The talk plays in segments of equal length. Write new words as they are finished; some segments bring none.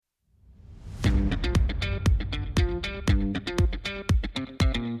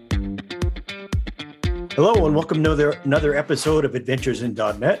Hello and welcome to another episode of Adventures in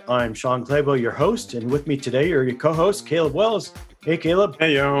 .NET. I'm Sean Clabo, your host, and with me today are your co-hosts, Caleb Wells. Hey, Caleb.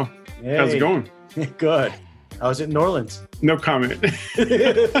 Hey, yo. Hey. How's it going? Good. How's it in New Orleans? No comment.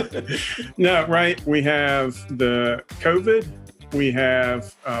 No, right. We have the COVID, we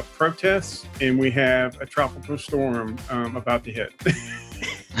have protests, and we have a tropical storm about to hit.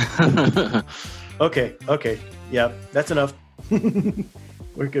 Okay. Yeah, that's enough.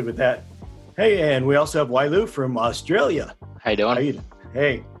 We're good with that. Hey, and we also have Wailu from Australia. How you doing?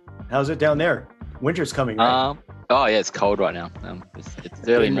 Hey, how's it down there? Winter's coming, right? Oh yeah, it's cold right now. It's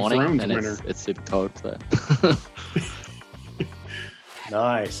early morning and winter. it's super cold. So.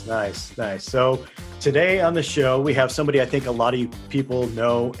 Nice. So today on the show, we have somebody I think a lot of you people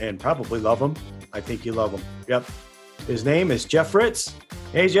know and probably love him. I think you love him. Yep. His name is Jeff Fritz.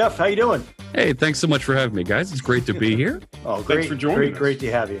 Hey, Jeff, how you doing? Hey, thanks so much for having me, guys. It's great to be here. Oh, Thanks for joining us. Great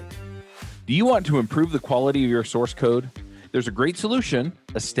to have you. Do you want to improve the quality of your source code? There's a great solution,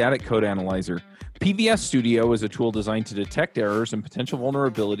 a static code analyzer. PVS Studio is a tool designed to detect errors and potential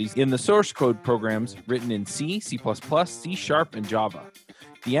vulnerabilities in the source code programs written in C, C++, C#, and Java.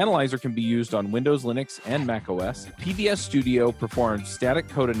 The analyzer can be used on Windows, Linux, and Mac OS. PVS Studio performs static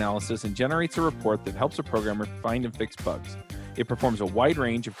code analysis and generates a report that helps a programmer find and fix bugs. It performs a wide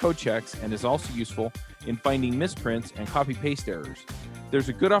range of code checks and is also useful in finding misprints and copy-paste errors. There's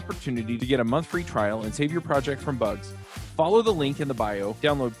a good opportunity to get a month free trial and save your project from bugs. Follow the link in the bio,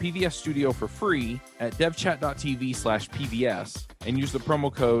 download PVS Studio for free at devchat.tv/PVS, and use the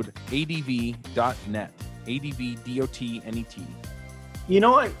promo code ADV.net, ADVDOTNET. You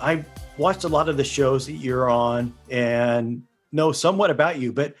know, I watched a lot of the shows that you're on and know somewhat about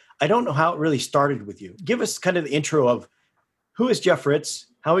you, but I don't know how it really started with you. Give us kind of the intro of who is Jeff Fritz,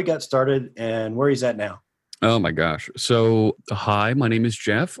 how he got started, and where he's at now. Oh my gosh. So, hi, my name is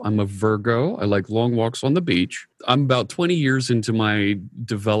Jeff. I'm a Virgo. I like long walks on the beach. I'm about 20 years into my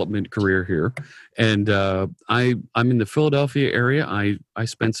development career here. And I'm in the Philadelphia area. I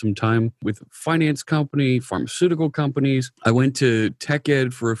spent some time with finance company, pharmaceutical companies. I went to tech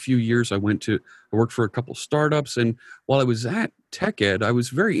ed for a few years. I worked for a couple startups. And while I was at tech ed, I was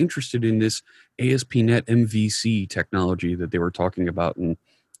very interested in this ASP.NET MVC technology that they were talking about and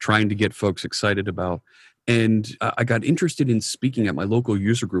trying to get folks excited about. And I got interested in speaking at my local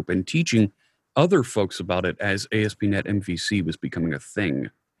user group and teaching other folks about it as ASP.NET MVC was becoming a thing.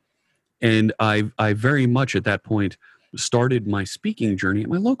 And I very much at that point started my speaking journey at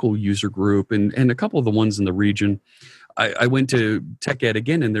my local user group and a couple of the ones in the region. I went to Tech Ed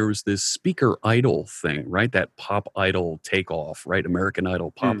again, and there was this Speaker Idol thing, right? That Pop Idol takeoff, right? American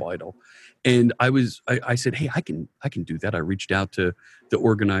Idol, Pop Idol. And I said, hey, I can do that. I reached out to the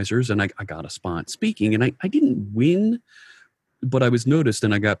organizers and I got a spot speaking, and I didn't win, but I was noticed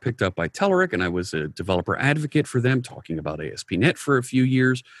and I got picked up by Telerik, and I was a developer advocate for them, talking about ASP.NET for a few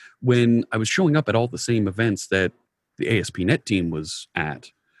years when I was showing up at all the same events that the ASP.NET team was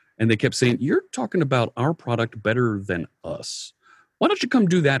at. And they kept saying, you're talking about our product better than us. Why don't you come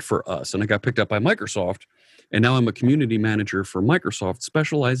do that for us? And I got picked up by Microsoft. And now I'm a community manager for Microsoft,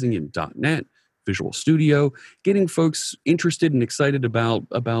 specializing in .NET, Visual Studio, getting folks interested and excited about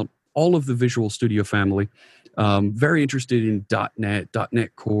all of the Visual Studio family. Very interested in .NET,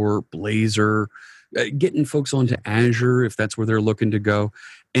 .NET Core, Blazor, getting folks onto Azure if that's where they're looking to go,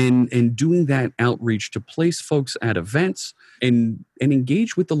 and doing that outreach to place folks at events and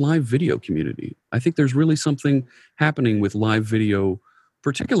engage with the live video community. I think there's really something happening with live video,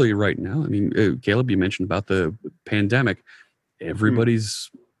 particularly right now. I mean, Caleb, you mentioned about the pandemic.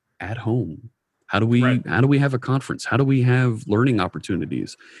 Everybody's at home. How do we have a conference? How do we have learning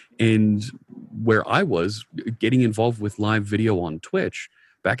opportunities? And where I was getting involved with live video on Twitch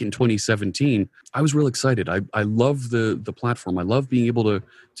back in 2017, I was real excited. I love the platform. I love being able to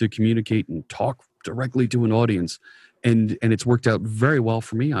communicate and talk directly to an audience. And it's worked out very well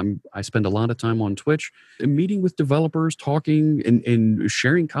for me. I spend a lot of time on Twitch and meeting with developers, talking and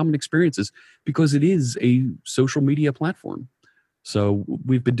sharing common experiences because it is a social media platform. So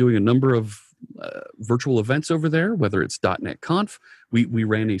we've been doing a number of virtual events over there, whether it's .NET Conf. We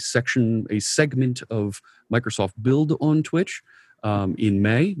ran a segment of Microsoft Build on Twitch in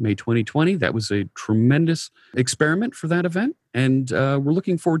May 2020. That was a tremendous experiment for that event. And we're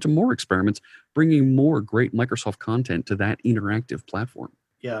looking forward to more experiments, bringing more great Microsoft content to that interactive platform.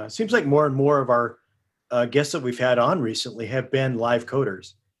 Yeah, it seems like more and more of our guests that we've had on recently have been live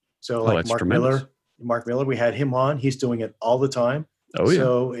coders. So like Mark Miller, we had him on. He's doing it all the time. Oh, yeah.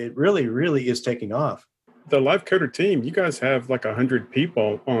 So it really, really is taking off. The live coder team, you guys have like 100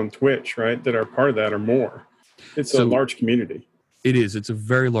 people on Twitch, right? That are part of that or more. It's a large community. It is. It's a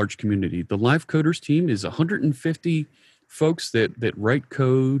very large community. The Live Coders team is 150 folks that write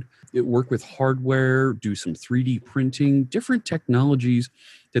code, that work with hardware, do some 3D printing, different technologies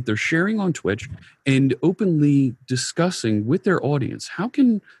that they're sharing on Twitch and openly discussing with their audience. How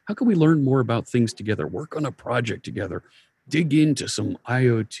can we learn more about things together, work on a project together, dig into some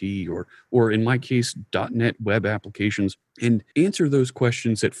IoT or in my case, .NET web applications, and answer those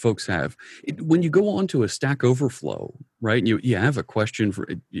questions that folks have. When you go on to a Stack Overflow, right, you have a question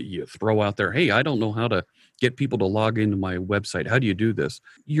you throw out there, hey, I don't know how to get people to log into my website. How do you do this?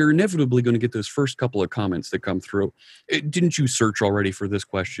 You're inevitably going to get those first couple of comments that come through. Didn't you search already for this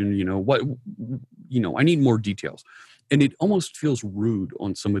question? I need more details. And it almost feels rude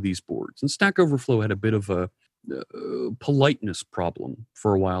on some of these boards. And Stack Overflow had a bit of a politeness problem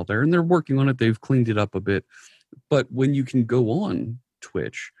for a while there, and they're working on it. They've cleaned it up a bit. But when you can go on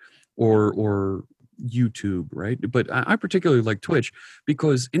Twitch or YouTube, right? But I particularly like Twitch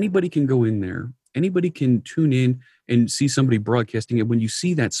because anybody can go in there. Anybody can tune in and see somebody broadcasting it. When you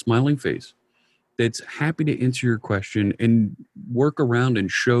see that smiling face that's happy to answer your question and work around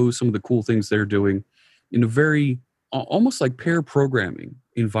and show some of the cool things they're doing in a very almost like pair programming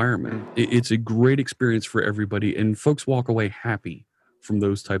environment. It's a great experience for everybody, and folks walk away happy from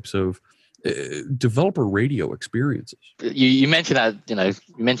those types of developer radio experiences. You mentioned that,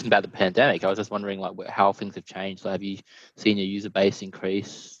 you mentioned about the pandemic. I was just wondering how things have changed. Have you seen your user base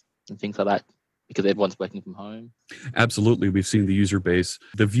increase and things like that? Because everyone's working from home? Absolutely. We've seen the user base,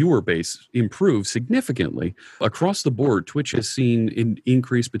 the viewer base improve significantly. Across the board, Twitch has seen an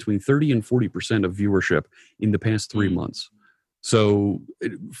increase between 30 and 40% of viewership in the past 3 months. So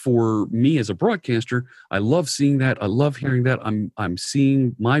for me as a broadcaster, I love seeing that. I love hearing that. I'm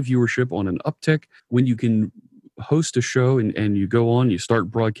seeing my viewership on an uptick. When you can host a show and you go on, you start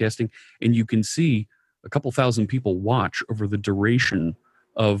broadcasting, and you can see a couple thousand people watch over the duration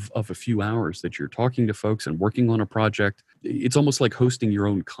of a few hours that you're talking to folks and working on a project. It's almost like hosting your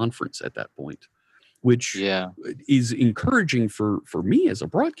own conference at that point, which is encouraging for me as a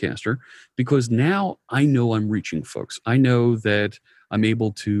broadcaster, because now I know I'm reaching folks. I know that I'm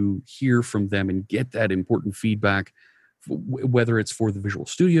able to hear from them and get that important feedback, whether it's for the Visual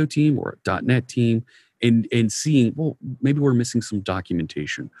Studio team or a .NET team, and seeing, well, maybe we're missing some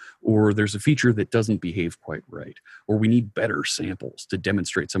documentation, or there's a feature that doesn't behave quite right, or we need better samples to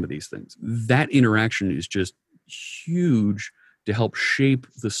demonstrate some of these things. That interaction is just huge to help shape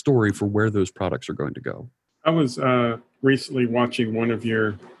the story for where those products are going to go. I was recently watching one of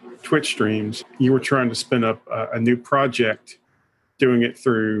your Twitch streams. You were trying to spin up a new project, doing it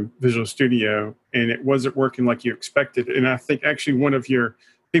through Visual Studio, and it wasn't working like you expected. And I think actually one of your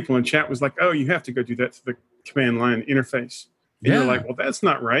people in chat was like, oh, you have to go do that through the command line interface. And you're like, well, that's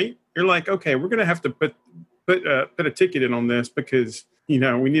not right. You're like, okay, we're going to have to put a ticket in on this because, we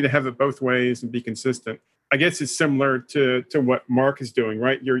need to have it both ways and be consistent. I guess it's similar to what Mark is doing,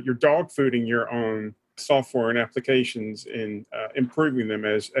 right? You're dog fooding your own software and applications and improving them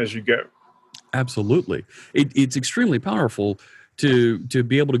as you go. Absolutely. It's extremely powerful to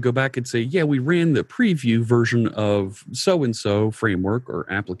be able to go back and say, yeah, we ran the preview version of so-and-so framework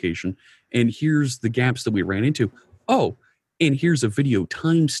or application, and here's the gaps that we ran into. Oh, and here's a video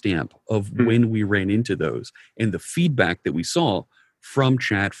timestamp of when we ran into those and the feedback that we saw from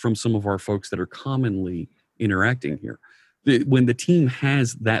chat, from some of our folks that are commonly interacting here. When the team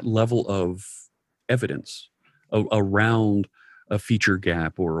has that level of evidence around a feature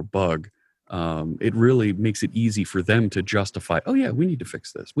gap or a bug, it really makes it easy for them to justify, oh yeah, we need to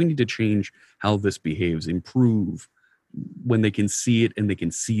fix this. We need to change how this behaves, improve, when they can see it and they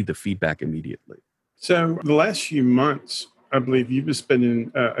can see the feedback immediately. So the last few months, I believe you've been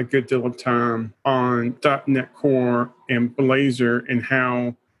spending a good deal of time on .NET Core and Blazor and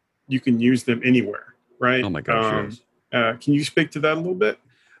how you can use them anywhere, right? Oh my gosh, yes. Can you speak to that a little bit?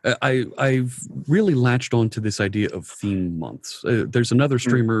 I've really latched on to this idea of theme months. There's another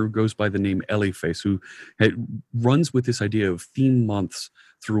streamer who goes by the name Ellieface who runs with this idea of theme months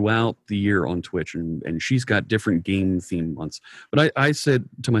throughout the year on Twitch, and she's got different game theme months. But I said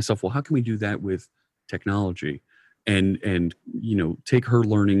to myself, well, how can we do that with technology and take her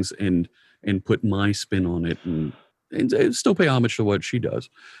learnings and put my spin on it and still pay homage to what she does.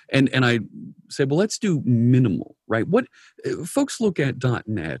 And I said, well, let's do minimal, right? What folks look at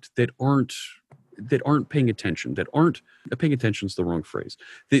 .NET that aren't paying attention, paying attention is the wrong phrase,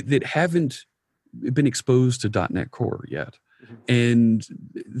 that haven't been exposed to .NET Core yet. And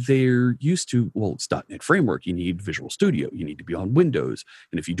they're used to, well, it's .NET Framework. You need Visual Studio. You need to be on Windows.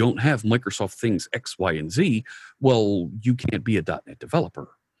 And if you don't have Microsoft things X, Y, and Z, well, you can't be a .NET developer.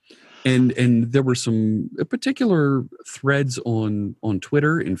 And there were some particular threads on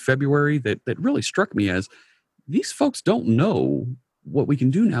Twitter in February that really struck me as these folks don't know what we can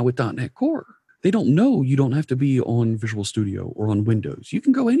do now with .NET Core. They don't know you don't have to be on Visual Studio or on Windows. You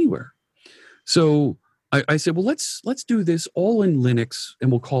can go anywhere. So I said, well, let's do this all in Linux,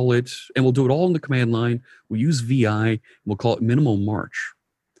 and we'll call it, and we'll do it all in the command line. We'll use VI, and we'll call it Minimal March.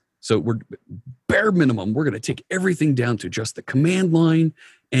 So we're bare minimum. We're going to take everything down to just the command line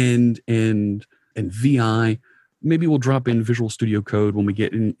and VI. Maybe we'll drop in Visual Studio Code when we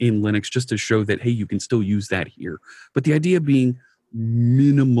get in Linux, just to show that, hey, you can still use that here. But the idea being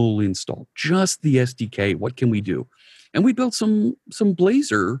minimal install, just the SDK. What can we do? And we built some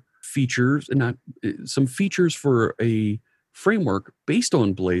Blazor features, and not some features for a framework based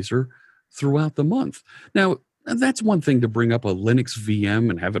on Blazor throughout the month. Now, that's one thing to bring up a Linux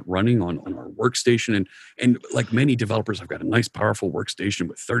VM and have it running on our workstation. And like many developers, I've got a nice, powerful workstation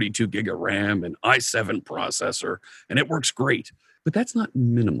with 32 gig of RAM and i7 processor, and it works great. But that's not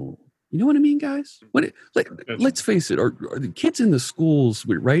minimal. You know what I mean, guys? Let's face it, are the kids in the schools,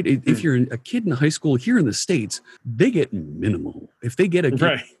 right? If you're a kid in high school here in the States, they get minimal. If they get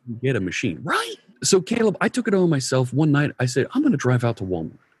get a machine, right? So, Caleb, I took it on myself one night. I said, I'm going to drive out to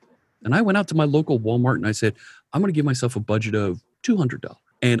Walmart. And I went out to my local Walmart and I said, I'm going to give myself a budget of $200.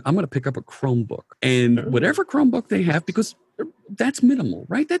 And I'm going to pick up a Chromebook. And whatever Chromebook they have, because that's minimal,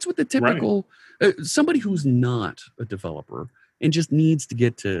 right? That's what the typical, somebody who's not a developer and just needs to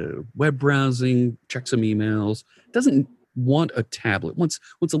get to web browsing, check some emails, doesn't want a tablet, wants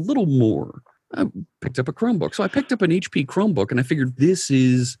a little more. I picked up a Chromebook. So I picked up an HP Chromebook and I figured this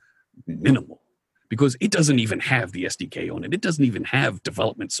is minimal, because it doesn't even have the SDK on it. It doesn't even have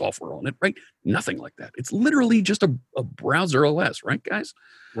development software on it, right? Nothing like that. It's literally just a browser OS, right, guys?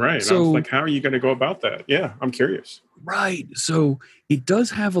 Right. So, I was like, how are you going to go about that? Yeah, I'm curious. Right. So it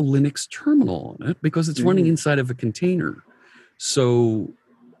does have a Linux terminal on it because it's running inside of a container. So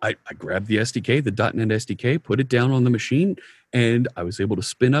I grabbed the SDK, the .NET SDK, put it down on the machine, and I was able to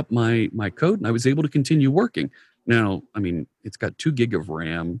spin up my code, and I was able to continue working. Now, I mean, it's got 2 gig of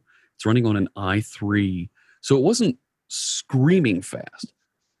RAM. It's running on an i3, so it wasn't screaming fast,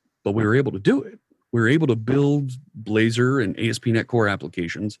 but we were able to do it. We were able to build Blazor and ASP.NET Core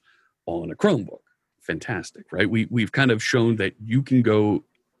applications on a Chromebook. Fantastic, right? We've kind of shown that you can go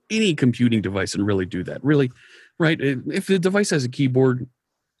any computing device and really do that. Really, right? If the device has a keyboard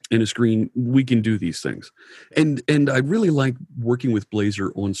and a screen, we can do these things. And I really like working with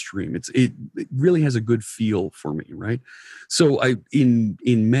Blazor on stream. It really has a good feel for me, right? So in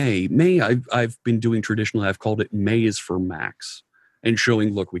May I've been doing traditionally, I've called it May is for Macs, and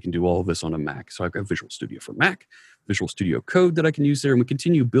showing, look, we can do all of this on a Mac. So I've got Visual Studio for Mac, Visual Studio Code that I can use there, and we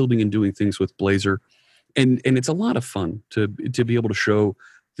continue building and doing things with Blazor. And it's a lot of fun to be able to show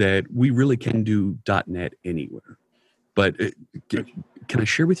that we really can do .NET anywhere. But can I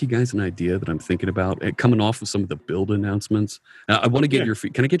share with you guys an idea that I'm thinking about coming off of some of the build announcements? I want to get your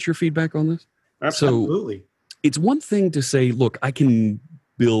can I get your feedback on this? Absolutely. So it's one thing to say, look, I can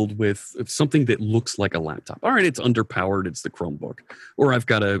build with something that looks like a laptop. All right, it's underpowered. It's the Chromebook. Or I've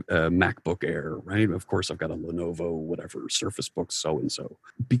got a MacBook Air, right? Of course, I've got a Lenovo, whatever, Surface Book, so-and-so.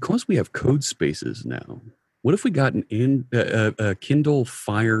 Because we have code spaces now, what if we got a Kindle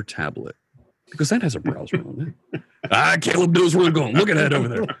Fire tablet? Because that has a browser on it. Caleb knows where I'm going. Look at that over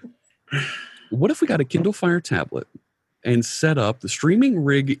there. What if we got a Kindle Fire tablet and set up the streaming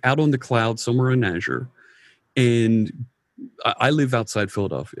rig out on the cloud somewhere in Azure? And I live outside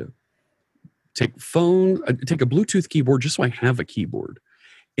Philadelphia. Take a Bluetooth keyboard, just so I have a keyboard,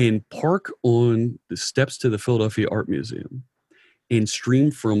 and park on the steps to the Philadelphia Art Museum and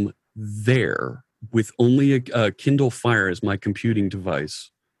stream from there with only a Kindle Fire as my computing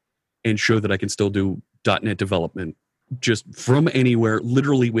device, and show that I can still do .NET development just from anywhere,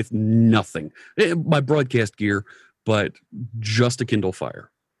 literally with nothing. My broadcast gear, but just a Kindle Fire.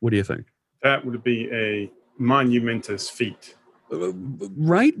 What do you think? That would be a monumentous feat.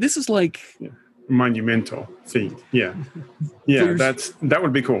 Right? This is like... monumental feat. Yeah. Yeah, that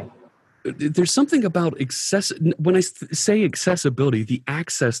would be cool. There's something about when I say accessibility, the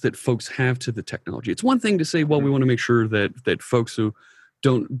access that folks have to the technology. It's one thing to say, well, we want to make sure that folks who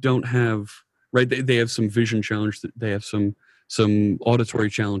don't have, right, they have some vision challenge, they have some auditory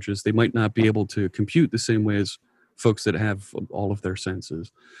challenges, they might not be able to compute the same way as folks that have all of their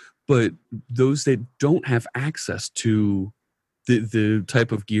senses. But those that don't have access to the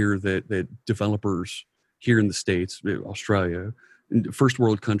type of gear that developers here in the States, Australia, first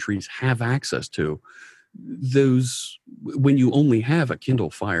world countries have access to, those, when you only have a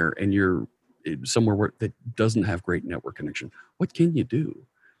Kindle Fire and you're somewhere that doesn't have great network connection, what can you do?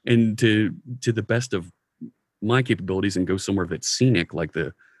 and to the best of my capabilities and go somewhere that's scenic, like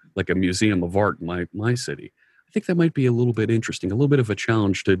a museum of art in my city. I think that might be a little bit interesting, a little bit of a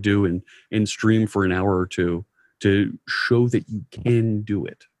challenge to do and stream for an hour or two to show that you can do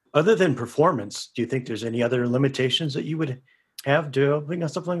it. Other than performance, do you think there's any other limitations that you would have doing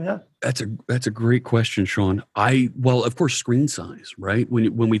something like that? That's a great question, Sean. Well, of course, screen size, right?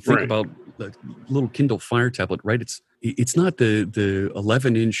 When we think about the little Kindle Fire tablet, right? It's not the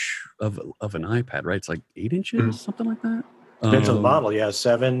 11-inch of an iPad, right? It's like 8 inches, something like that. Depends on the model,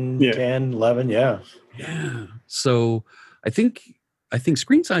 7, 10, 11, Yeah. So I think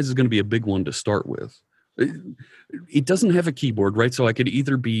screen size is going to be a big one to start with. It doesn't have a keyboard, right? So I could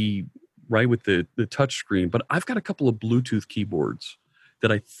either be right with the touch screen, but I've got a couple of Bluetooth keyboards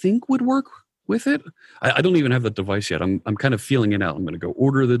that I think would work with it. I don't even have the device yet. I'm kind of feeling it out. I'm going to go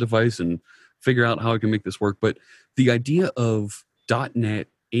order the device and figure out how I can make this work. But the idea of .NET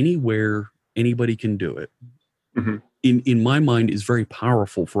anywhere, anybody can do it. Mm-hmm. In my mind is very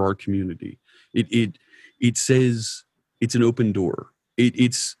powerful for our community. It says it's an open door.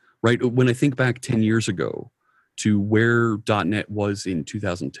 It's right. When I think back 10 years ago to where .NET was in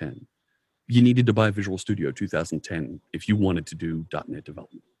 2010, you needed to buy Visual Studio 2010 if you wanted to do .NET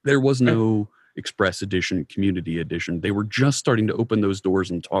development. There was no Express Edition, Community Edition. They were just starting to open those doors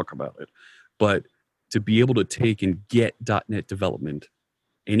and talk about it. But to be able to take and get .NET development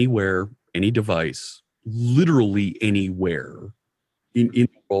anywhere, any device, literally anywhere in the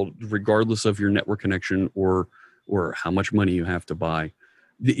world, regardless of your network connection or how much money you have to buy,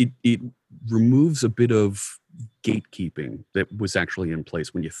 it removes a bit of gatekeeping that was actually in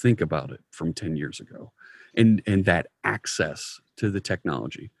place when you think about it from 10 years ago. And that access to the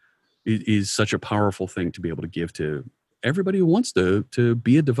technology is such a powerful thing to be able to give to everybody who wants to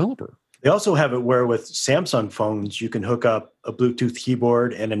be a developer. They also have it where with Samsung phones, you can hook up a Bluetooth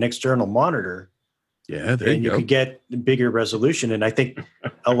keyboard and an external monitor. Yeah, there you go. You could get bigger resolution. And I think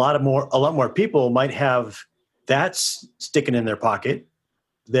a lot more people might have that sticking in their pocket,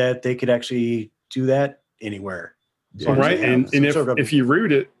 that they could actually do that anywhere. Yeah. Right. And if you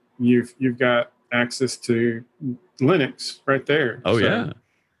root it, you've got access to Linux right there. Oh, so, yeah.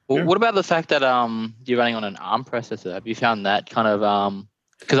 Well, what about the fact that you're running on an ARM processor? Have you found that kind of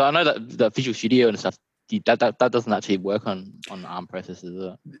because I know that the Visual Studio and stuff, that doesn't actually work on ARM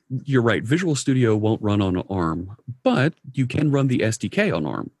processors. You're right. Visual Studio won't run on ARM, but you can run the SDK on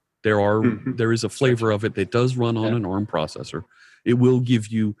ARM. There is a flavor of it that does run on an ARM processor. It will give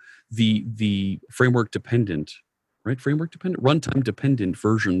you the framework dependent, runtime dependent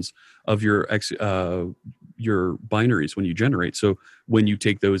versions of your binaries when you generate. So when you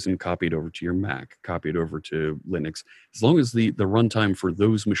take those and copy it over to your Mac, copy it over to Linux, as long as the runtime for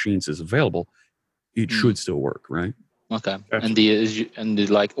those machines is available, it should still work, right? Okay. Gotcha. And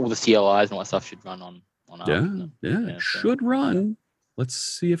like all the CLIs and all that stuff should run on ARM. Yeah, should run. Let's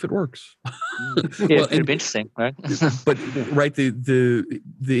see if it works. It'd be interesting, right? But right, the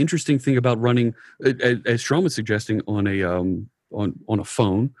interesting thing about running, as Sean was suggesting, on a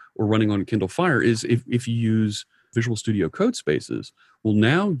phone or running on Kindle Fire is if you use Visual Studio Code Spaces. Well,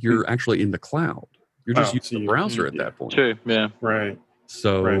 now you're actually in the cloud. You're just using the browser at that point. True. Yeah. Right.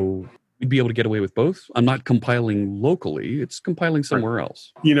 So we'd be able to get away with both. I'm not compiling locally; it's compiling somewhere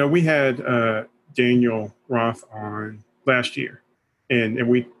else. You know, we had Daniel Roth on last year. And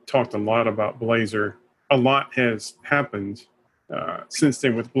we talked a lot about Blazor. A lot has happened since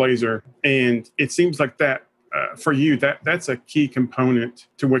then with Blazor. And it seems like that, for you, that's a key component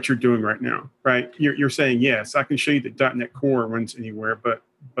to what you're doing right now, right? You're saying, yes, I can show you that .NET Core runs anywhere, but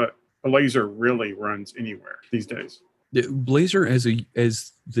Blazor really runs anywhere these days. Blazor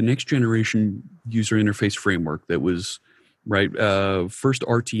as the next generation user interface framework that was, first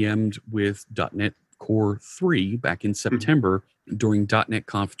RTM'd with .NET Core 3 back in September during .NET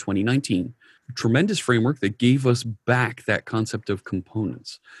Conf 2019. A tremendous framework that gave us back that concept of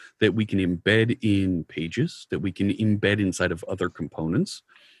components that we can embed in pages, that we can embed inside of other components,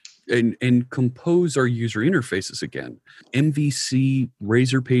 and compose our user interfaces again. MVC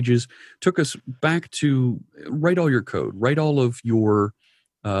Razor pages took us back to write all your code, write all of your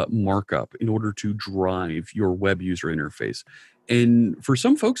markup in order to drive your web user interface. And for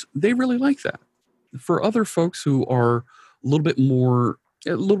some folks, they really like that. For other folks who are want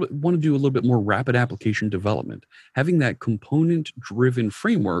to do a little bit more rapid application development, having that component-driven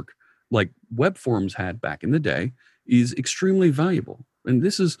framework like web forms had back in the day is extremely valuable. And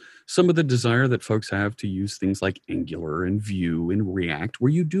this is some of the desire that folks have to use things like Angular and Vue and React,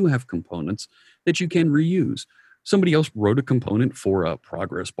 where you do have components that you can reuse. Somebody else wrote a component for a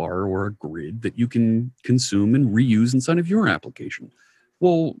progress bar or a grid that you can consume and reuse inside of your application.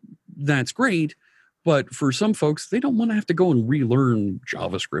 Well, that's great. But for some folks, they don't want to have to go and relearn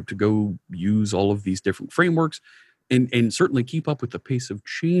JavaScript to go use all of these different frameworks and certainly keep up with the pace of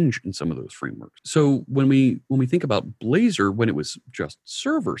change in some of those frameworks. So when we think about Blazor, when it was just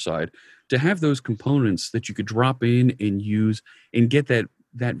server side, to have those components that you could drop in and use and get that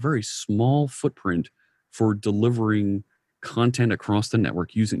very small footprint for delivering content across the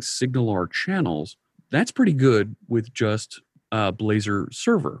network using SignalR channels, that's pretty good with just Blazor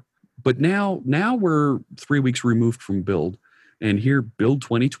server. But now we're 3 weeks removed from build, and here, build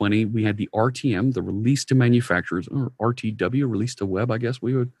 2020, we had the RTM, the release to manufacturers, or RTW, release to web, I guess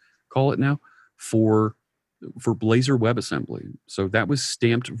we would call it now, for Blazor WebAssembly. So that was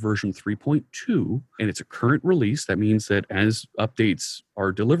stamped version 3.2, and it's a current release. That means that as updates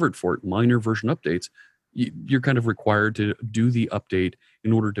are delivered for it, minor version updates, you're kind of required to do the update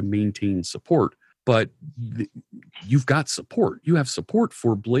in order to maintain support. But you've got support. You have support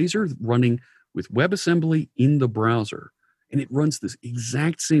for Blazor running with WebAssembly in the browser. And it runs this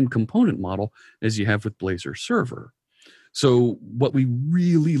exact same component model as you have with Blazor Server. So what we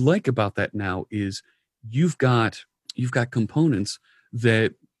really like about that now is you've got components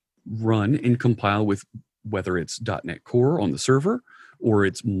that run and compile with, whether it's .NET Core on the server or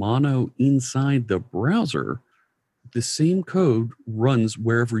it's Mono inside the browser, the same code runs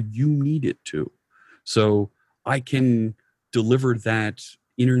wherever you need it to. So I can deliver that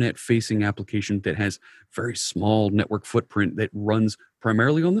internet-facing application that has very small network footprint that runs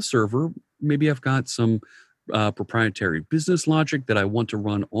primarily on the server. Maybe I've got some proprietary business logic that I want to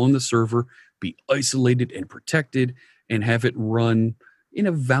run on the server, be isolated and protected, and have it run in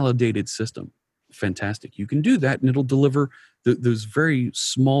a validated system. Fantastic. You can do that, and it'll deliver those very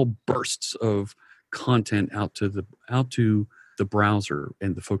small bursts of content out to the browser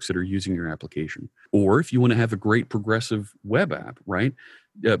and the folks that are using your application. Or if you want to have a great progressive web app, right?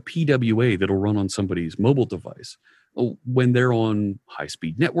 PWA that'll run on somebody's mobile device. When they're on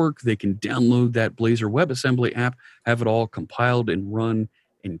high-speed network, they can download that Blazor WebAssembly app, have it all compiled and run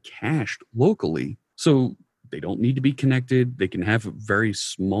and cached locally. So they don't need to be connected. They can have a very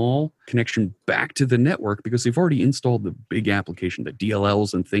small connection back to the network because they've already installed the big application. The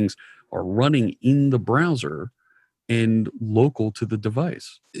DLLs and things are running in the browser and local to the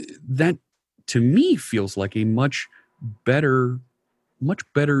device. That, to me, feels like a much better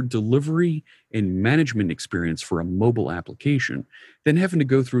delivery and management experience for a mobile application than having to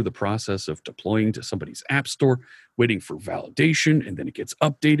go through the process of deploying to somebody's app store, waiting for validation, and then it gets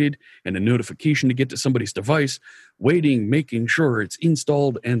updated, and a notification to get to somebody's device, waiting, making sure it's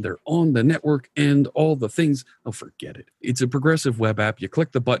installed, and they're on the network, and all the things. Oh, forget it. It's a progressive web app. You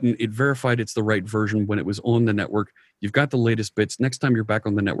click the button. It verified it's the right version when it was on the network. You've got the latest bits. Next time you're back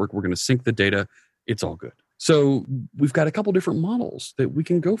on the network, we're going to sync the data. It's all good. So we've got a couple different models that we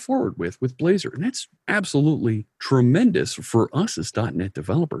can go forward with Blazor. And that's absolutely tremendous for us as .NET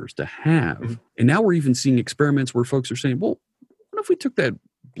developers to have. Mm-hmm. And now we're even seeing experiments where folks are saying, well, what if we took that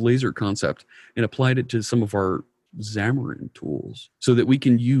Blazor concept and applied it to some of our Xamarin tools so that we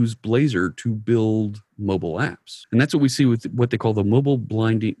can use Blazor to build mobile apps? And that's what we see with what they call the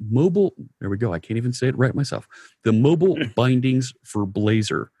there we go. I can't even say it right myself. The mobile bindings for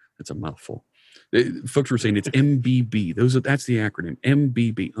Blazor. That's a mouthful. Folks were saying it's MBB. That's the acronym,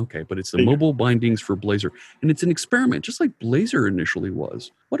 MBB. Okay, but it's the mobile bindings for Blazor. And it's an experiment, just like Blazor initially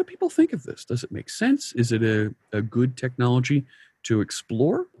was. What do people think of this? Does it make sense? Is it a good technology to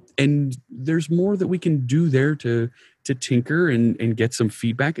explore? And there's more that we can do there to tinker and get some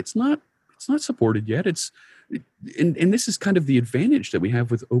feedback. It's not supported yet. And this is kind of the advantage that we have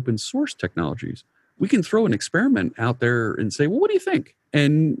with open source technologies. We can throw an experiment out there and say, well, what do you think?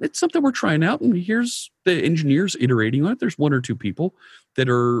 And it's something we're trying out. And here's the engineers iterating on it. There's one or two people that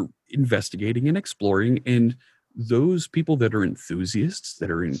are investigating and exploring. And those people that are enthusiasts,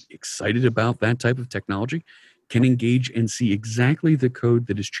 that are excited about that type of technology, can engage and see exactly the code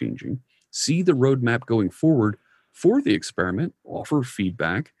that is changing, see the roadmap going forward for the experiment, offer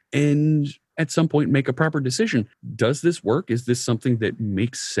feedback, and at some point make a proper decision. Does this work? Is this something that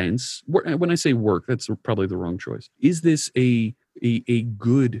makes sense? When I say work, that's probably the wrong choice. Is this a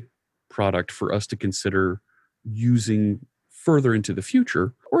good product for us to consider using further into the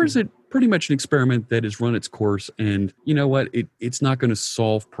future? Or is it pretty much an experiment that has run its course and, you know what, it's not going to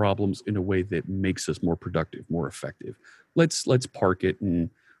solve problems in a way that makes us more productive, more effective. Let's park it and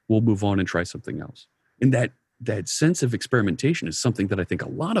we'll move on and try something else. And that sense of experimentation is something that I think a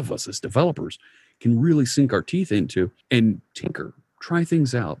lot of us as developers can really sink our teeth into and tinker, try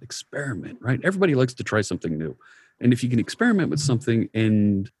things out, experiment, right? Everybody likes to try something new. And if you can experiment with something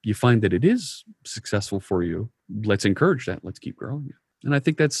and you find that it is successful for you, let's encourage that. Let's keep growing it. And I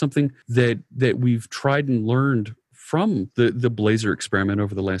think that's something that we've tried and learned from the Blazor experiment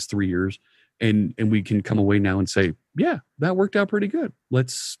over the last 3 years. And we can come away now and say, yeah, that worked out pretty good.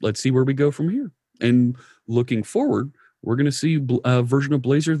 Let's see where we go from here. And looking forward, we're going to see a version of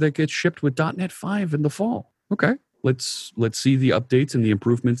Blazor that gets shipped with .NET 5 in the fall. Okay, let's see the updates and the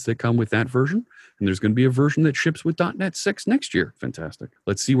improvements that come with that version. And there's going to be a version that ships with .NET 6 next year. Fantastic.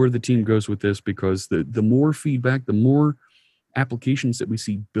 Let's see where the team goes with this, because the more feedback, the more applications that we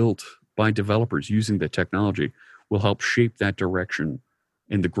see built by developers using the technology will help shape that direction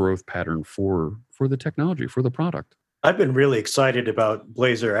and the growth pattern for the technology, for the product. I've been really excited about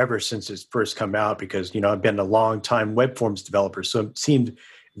Blazor ever since it's first come out because, I've been a long time web forms developer. So it seemed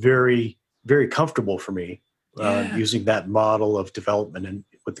very, very comfortable for me using that model of development and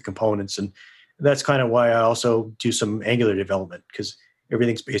with the components. And that's kind of why I also do some Angular development, because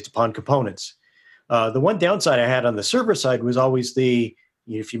everything's based upon components. The one downside I had on the server side was always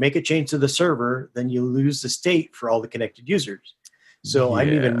if you make a change to the server, then you lose the state for all the connected users. So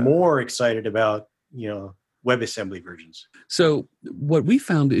I'm even more excited about, WebAssembly versions. So what we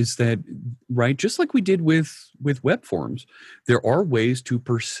found is that, right, just like we did with web forms, there are ways to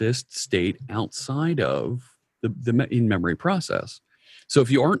persist state outside of the in-memory process. So if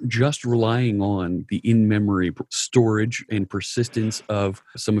you aren't just relying on the in-memory storage and persistence of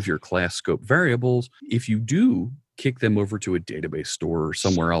some of your class scope variables, if you do kick them over to a database store or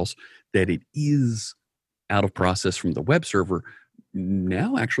somewhere else that it is out of process from the web server,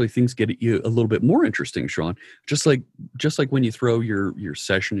 now actually things get a little bit more interesting, Sean. Just like when you throw your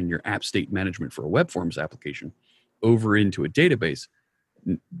session and your app state management for a web forms application over into a database,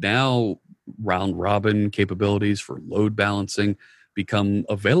 now round robin capabilities for load balancing become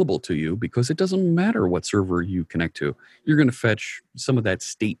available to you, because it doesn't matter what server you connect to. You're going to fetch some of that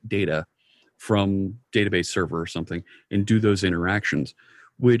state data from database server or something and do those interactions,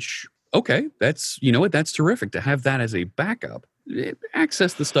 which, okay, that's terrific to have that as a backup.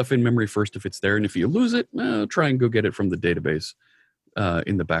 Access the stuff in memory first if it's there, and if you lose it, try and go get it from the database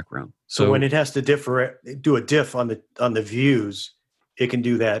in the background. So when it has to do a diff on the views, it can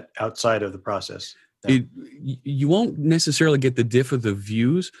do that outside of the process. You won't necessarily get the diff of the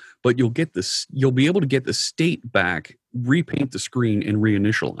views, but you'll be able to get the state back, repaint the screen, and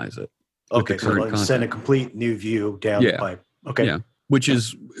reinitialize it. Okay, so send a complete new view down the pipe. Okay. Yeah. Which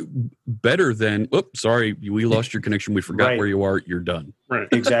is better than, sorry, we lost your connection. We forgot where you are. You're done. Right.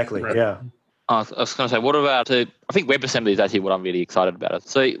 Exactly. Right. Yeah. I was going to say, what about, I think WebAssembly is actually what I'm really excited about.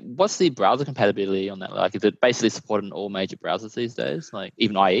 So what's the browser compatibility on that? Like, is it basically supported in all major browsers these days? Like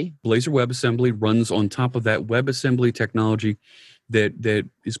even IE? Blazor WebAssembly runs on top of that WebAssembly technology that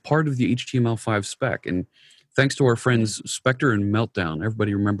is part of the HTML5 spec. And thanks to our friends Spectre and Meltdown,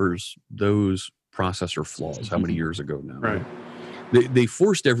 everybody remembers those processor flaws how many years ago now? Right. They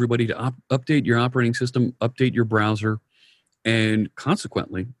forced everybody to update your operating system, update your browser, and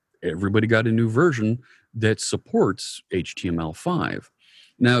consequently, everybody got a new version that supports HTML5.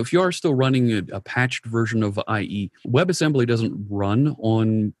 Now, if you are still running a patched version of IE, WebAssembly doesn't run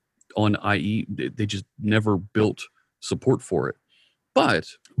on IE. They just never built support for it. But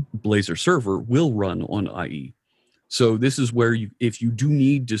Blazor Server will run on IE. So this is where if you do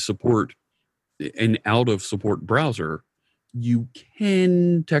need to support an out-of-support browser, you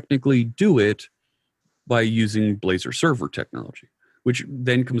can technically do it by using Blazor Server technology, which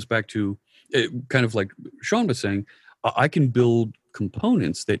then comes back to kind of like Sean was saying, I can build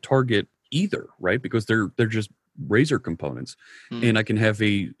components that target either, right? Because they're just Razor components. And I can have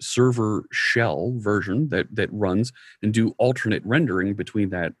a server shell version that runs and do alternate rendering between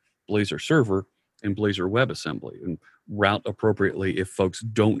that Blazor Server and Blazor WebAssembly and route appropriately if folks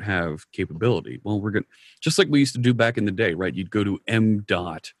don't have capability. Well, we're going to, just like we used to do back in the day, right? You'd go to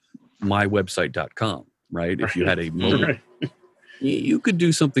m.mywebsite.com, right? If you had a mobile. Right. You could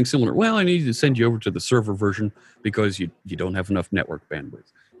do something similar. Well, I need to send you over to the server version because you don't have enough network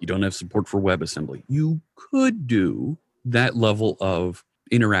bandwidth. You don't have support for WebAssembly. You could do that level of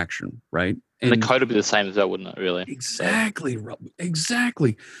interaction, right? And the code would be the same as that, wouldn't it, really? Exactly.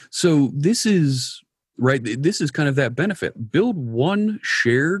 So this is, right, this is kind of that benefit. Build one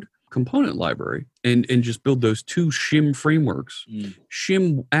shared component library and just build those two shim frameworks,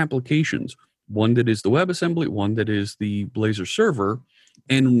 shim applications. One that is the WebAssembly, one that is the Blazor Server,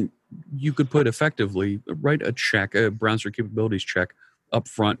 and you could put effectively, right, a browser capabilities check up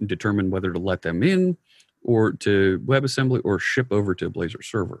front and determine whether to let them in or to WebAssembly or ship over to Blazor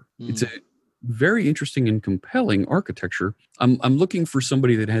Server. It's a very interesting and compelling architecture. I'm looking for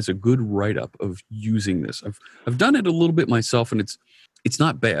somebody that has a good write-up of using this. I've done it a little bit myself, and it's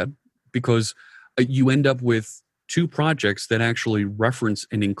not bad because you end up with two projects that actually reference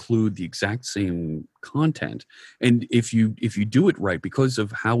and include the exact same content. And if you do it right, because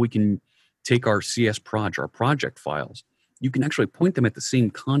of how we can take our CS Proj, our project files, you can actually point them at the same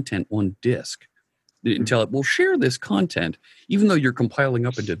content on disk and tell it, well, share this content, even though you're compiling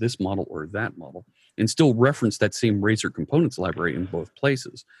up into this model or that model, and still reference that same Razor components library in both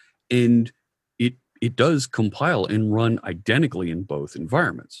places. And it does compile and run identically in both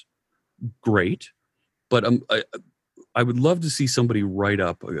environments. Great. But I would love to see somebody write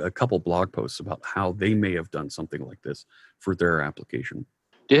up a couple blog posts about how they may have done something like this for their application.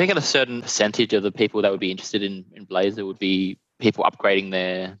 Do you think a certain percentage of the people that would be interested in Blazor would be people upgrading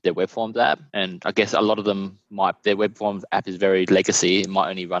their web forms app? And I guess a lot of them their web forms app is very legacy. It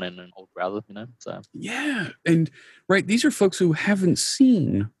might only run in an old browser, So yeah, and right, these are folks who haven't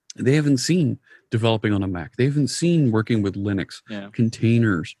seen developing on a Mac. They haven't seen working with Linux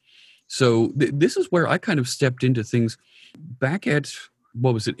containers. So this is where I kind of stepped into things back at,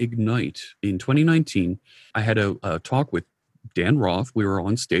 Ignite in 2019. I had a talk with Dan Roth. We were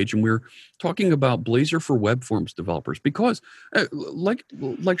on stage and we were talking about Blazor for web forms developers because like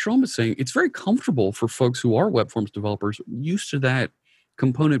Sean was saying, it's very comfortable for folks who are web forms developers used to that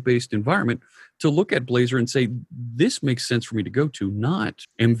component-based environment to look at Blazor and say, this makes sense for me to go to, not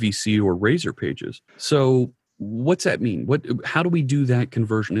MVC or Razor pages. So what's that mean? How do we do that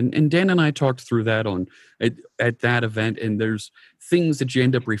conversion? And Dan and I talked through that at that event, and there's things that you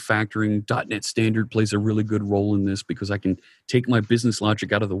end up refactoring. .NET Standard plays a really good role in this because I can take my business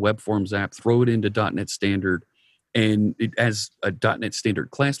logic out of the web forms app, throw it into .NET Standard, and it as a .NET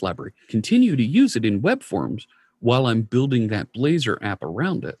Standard class library, continue to use it in web forms while I'm building that Blazor app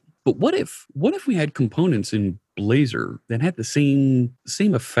around it. But what if we had components in Blazor that had the same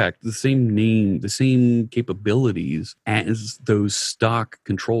effect, the same name, the same capabilities as those stock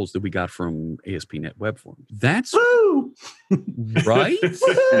controls that we got from ASP.NET Web Forms? That's Woo! Right?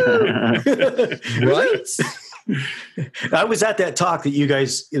 Right? I was at that talk that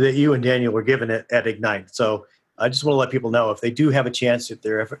you and Daniel were giving at Ignite. So I just want to let people know if they do have a chance, if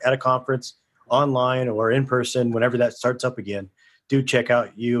they're at a conference, online or in person, whenever that starts up again, do check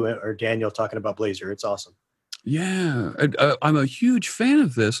out you or Daniel talking about Blazor. It's awesome. Yeah, I'm a huge fan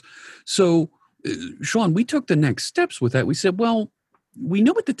of this. So, Sean, we took the next steps with that. We said, well, we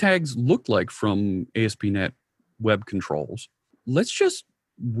know what the tags look like from ASP.NET Web Controls. Let's just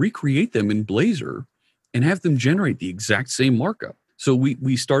recreate them in Blazor and have them generate the exact same markup. So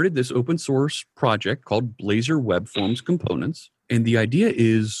we started this open source project called Blazor Web Forms Components. And the idea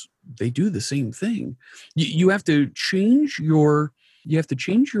is they do the same thing. You have to change your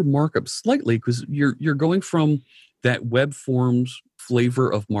markup slightly because you're going from that web forms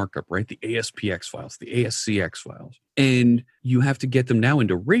flavor of markup, right? The ASPX files, the ASCX files. And you have to get them now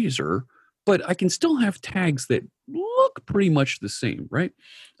into Razor, but I can still have tags that look pretty much the same, right?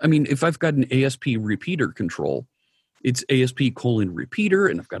 I mean, if I've got an ASP repeater control, it's ASP:repeater,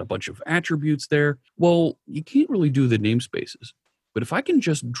 and I've got a bunch of attributes there. Well, you can't really do the namespaces. But if I can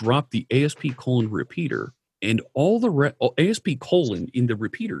just drop the ASP:repeater and all the ASP: in the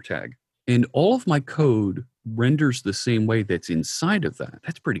repeater tag, and all of my code renders the same way that's inside of that,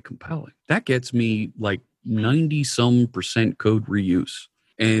 that's pretty compelling. That gets me like 90-some% code reuse.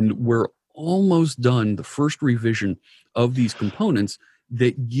 And we're almost done the first revision of these components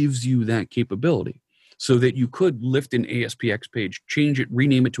that gives you that capability. So that you could lift an ASPX page, change it,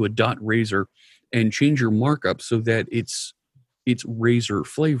 rename it to a .razor, and change your markup so that it's Razor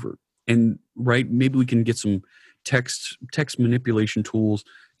flavored. And right, maybe we can get some text manipulation tools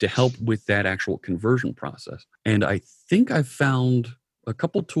to help with that actual conversion process. And I think I've found a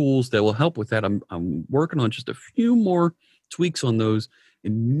couple tools that will help with that. I'm working on just a few more tweaks on those,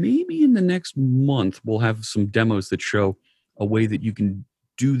 and maybe in the next month we'll have some demos that show a way that you can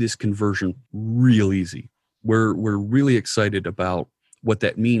do this conversion real easy. We're really excited about what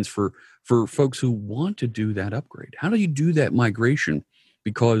that means for folks who want to do that upgrade. How do you do that migration?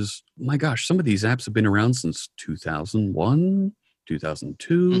 Because, my gosh, some of these apps have been around since 2001,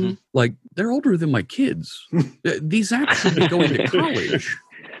 2002. Mm-hmm. Like, they're older than my kids. These apps should be going to college.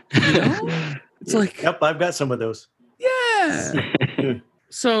 You know? It's like... Yep, I've got some of those. Yeah.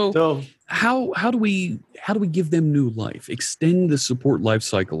 So how do we give them new life? Extend the support life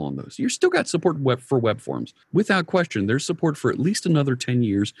cycle on those. You've still got support for web forms. Without question, there's support for at least another 10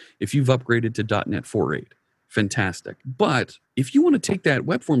 years if you've upgraded to .NET 4.8. Fantastic. But if you want to take that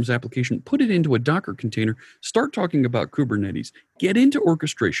web forms application, put it into a Docker container, start talking about Kubernetes, get into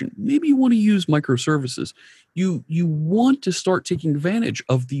orchestration. Maybe you want to use microservices. You want to start taking advantage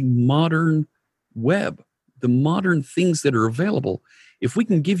of the modern web, the modern things that are available. If we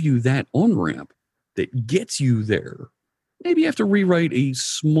can give you that on-ramp, that gets you there, maybe you have to rewrite a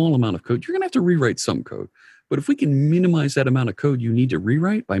small amount of code. You're going to have to rewrite some code. But if we can minimize that amount of code you need to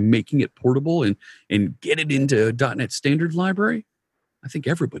rewrite by making it portable and get it into a .NET Standard Library, I think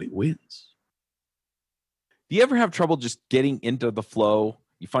everybody wins. Do you ever have trouble just getting into the flow?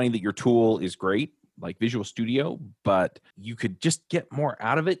 You find that your tool is great, like Visual Studio, but you could just get more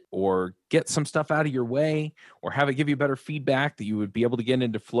out of it or get some stuff out of your way or have it give you better feedback that you would be able to get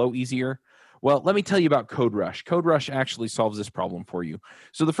into flow easier? Well, let me tell you about CodeRush. CodeRush actually solves this problem for you.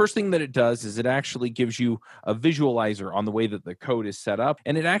 So the first thing that it does is it actually gives you a visualizer on the way that the code is set up,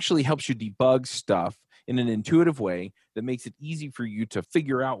 and it actually helps you debug stuff in an intuitive way that makes it easy for you to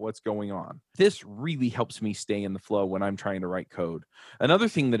figure out what's going on. This really helps me stay in the flow when I'm trying to write code. Another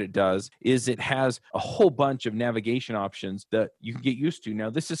thing that it does is it has a whole bunch of navigation options that you can get used to. Now,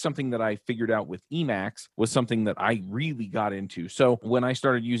 this is something that I figured out with Emacs, was something that I really got into. So when I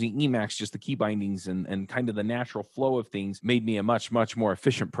started using Emacs, just the key bindings and kind of the natural flow of things made me a much, much more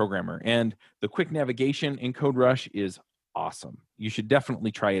efficient programmer. And the quick navigation in CodeRush is awesome. You should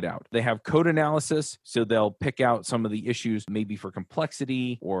definitely try it out. They have code analysis, so they'll pick out some of the issues maybe for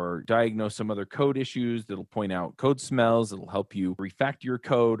complexity or diagnose some other code issues. That'll point out code smells. It'll help you refactor your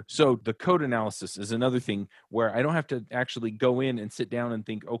code. So the code analysis is another thing where I don't have to actually go in and sit down and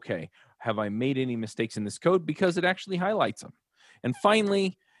think, okay, have I made any mistakes in this code? Because it actually highlights them. And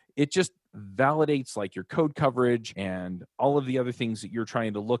finally, it just validates like your code coverage and all of the other things that you're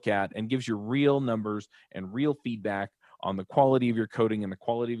trying to look at and gives you real numbers and real feedback on the quality of your coding and the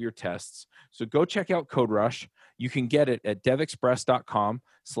quality of your tests. So go check out CodeRush. You can get it at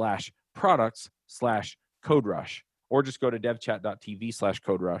devexpress.com/products/CodeRush, or just go to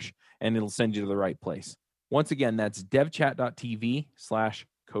devchat.tv/CodeRush and it'll send you to the right place. Once again, that's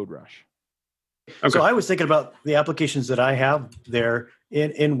devchat.tv/CodeRush. Okay. So I was thinking about the applications that I have there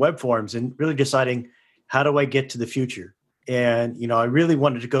in web forms and really deciding how do I get to the future? And, I really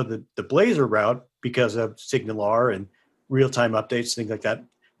wanted to go the Blazor route because of SignalR and real-time updates, things like that.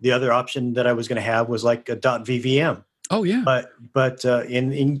 The other option that I was going to have was like a .vvm. Oh, yeah. But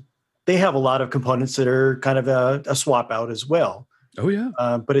they have a lot of components that are kind of a swap out as well. Oh, yeah.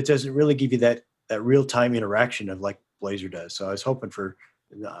 But it doesn't really give you that real-time interaction of like Blazor does. So I was hoping for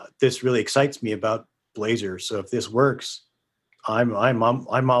this really excites me about Blazor. So if this works, I'm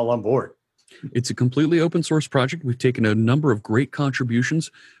all on board. It's a completely open source project. We've taken a number of great contributions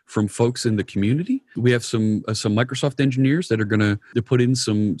from folks in the community. We have some Microsoft engineers that are going to put in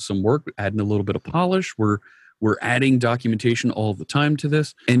some work, adding a little bit of polish. We're adding documentation all the time to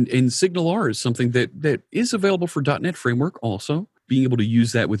this. And SignalR is something that is available for .NET Framework also. Being able to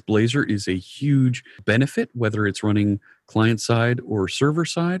use that with Blazor is a huge benefit, whether it's running client-side or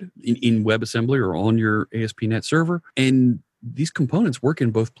server-side in WebAssembly or on your ASP.NET server. And these components work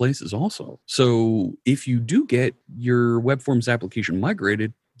in both places also. So if you do get your web forms application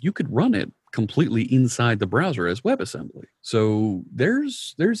migrated, you could run it completely inside the browser as WebAssembly. So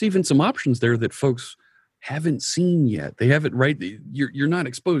there's even some options there that folks haven't seen yet. They haven't, right? You're not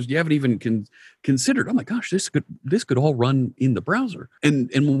exposed. You haven't even considered, oh my gosh, this could all run in the browser. And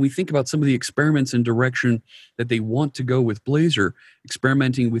when we think about some of the experiments and direction that they want to go with Blazor,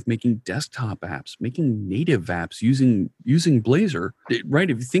 experimenting with making desktop apps, making native apps using Blazor, right?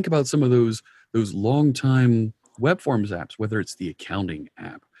 If you think about some of those long time web forms apps, whether it's the accounting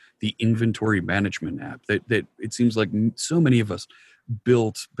app, the inventory management app, that it seems like so many of us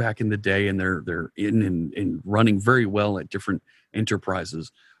built back in the day, and they're in and running very well at different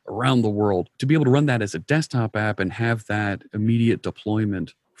enterprises around the world. To be able to run that as a desktop app and have that immediate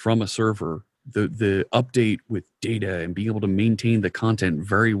deployment from a server, the update with data and being able to maintain the content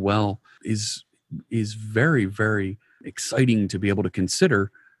very well is very, very exciting to be able to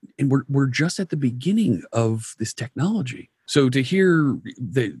consider. And we're just at the beginning of this technology. So to hear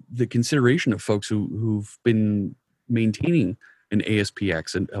the consideration of folks who've been maintaining an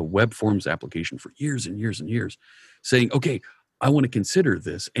ASPX and a web forms application for years and years and years, saying, okay, I want to consider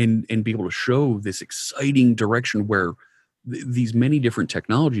this and be able to show this exciting direction where these many different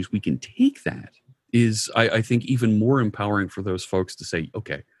technologies we can take, that is, I think, even more empowering for those folks to say,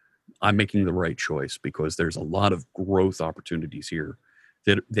 okay, I'm making the right choice, because there's a lot of growth opportunities here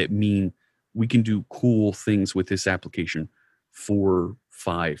that mean we can do cool things with this application for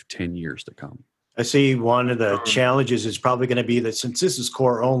 5-10 years to come. I see one of the challenges is probably going to be that since this is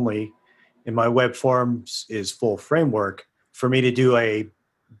core only and my web forms is full framework, for me to do a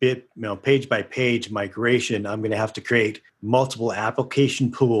page by page migration, I'm going to have to create multiple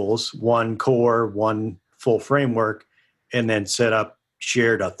application pools, one core, one full framework, and then set up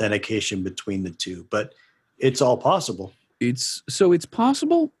shared authentication between the two. But it's all possible. It's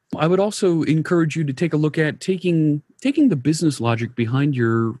possible. I would also encourage you to take a look at taking the business logic behind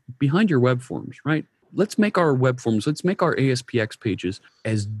your web forms, right? Let's make our web forms, let's make our ASPX pages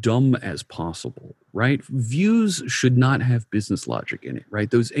as dumb as possible, right? Views should not have business logic in it,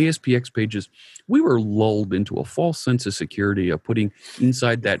 right? Those ASPX pages, we were lulled into a false sense of security of putting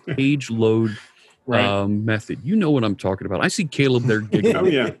inside that page load method. You know what I'm talking about. I see Caleb there giggling. Oh,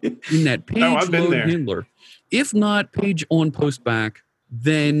 yeah. In that page load there. handler. If not page on post back,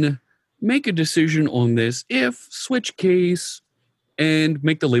 then make a decision on this. If switch case and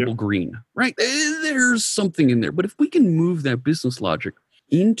make the label green, right? There's something in there. But if we can move that business logic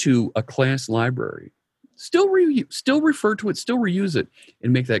into a class library, still refer to it, still reuse it,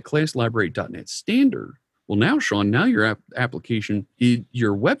 and make that class library.NET standard. Well, now, Sean, your application,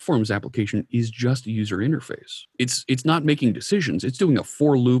 your web forms application is just a user interface. It's not making decisions. It's doing a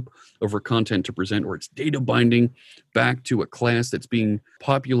for loop over content to present, or it's data binding back to a class that's being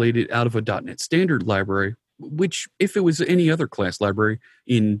populated out of a .NET standard library, which if it was any other class library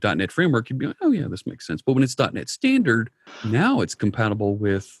in .NET Framework, you'd be like, oh yeah, this makes sense. But when it's .NET Standard, now it's compatible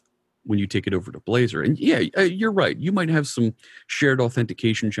with when you take it over to Blazor. And yeah, you're right. You might have some shared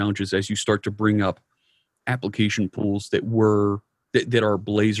authentication challenges as you start to bring up application pools that are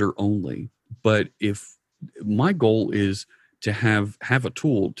Blazor only. But if my goal is to have a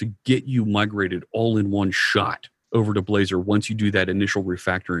tool to get you migrated all in one shot over to Blazor once you do that initial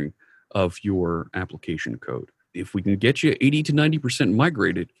refactoring of your application code. If we can get you 80 to 90%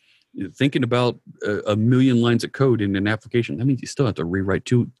 migrated, thinking about a million lines of code in an application, that means you still have to rewrite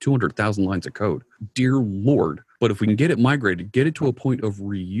 200,000 lines of code. Dear Lord. But if we can get it migrated, get it to a point of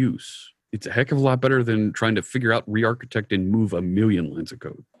reuse, it's a heck of a lot better than trying to figure out, re-architect, and move a million lines of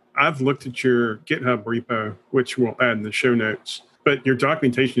code. I've looked at your GitHub repo, which we'll add in the show notes, but your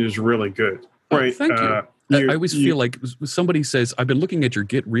documentation is really good. Right? Thank you. I always feel like somebody says, I've been looking at your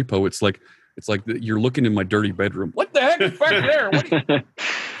Git repo. It's like you're looking in my dirty bedroom. What the heck is back there?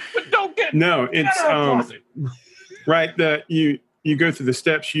 Don't get. No, it's right. That you go through the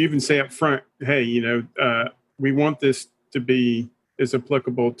steps. You even say up front, hey, we want this to be as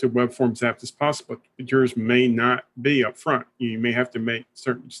applicable to web forms apps as possible. But yours may not be up front. You may have to make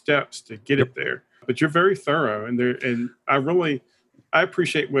certain steps to get it there. But you're very thorough, and I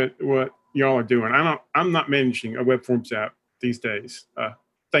appreciate what y'all are doing. I'm not managing a web forms app these days,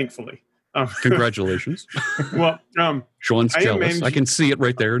 thankfully. Congratulations. Well, Sean's jealous. I can see it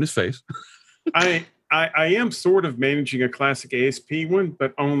right there in his face. I am sort of managing a classic ASP one,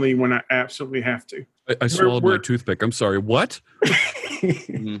 but only when I absolutely have to. I swallowed my toothpick. I'm sorry. What?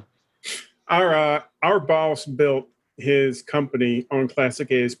 Our boss built his company on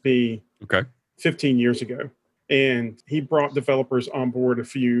classic ASP 15 years ago. And he brought developers on board a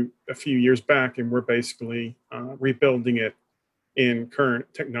few years back, and we're basically rebuilding it in current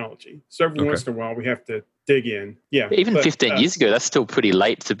technology. So every once in a while, we have to dig in. Yeah, even 15 years ago, that's still pretty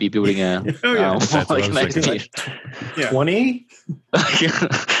late to be building a. Oh yeah, that's what I was thinking. 20.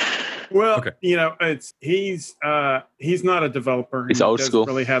 Well, he's not a developer. He's old school. He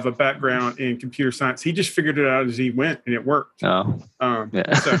doesn't really have a background in computer science. He just figured it out as he went, and it worked. Oh,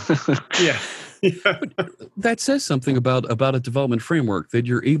 yeah. So, yeah. Yeah. That says something about a development framework, that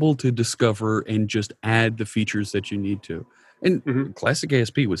you're able to discover and just add the features that you need to. And Classic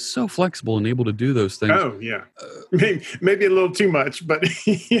ASP was so flexible and able to do those things. Oh, yeah. Maybe a little too much, but...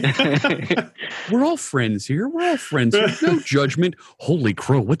 We're all friends here. We're all friends here. No judgment. Holy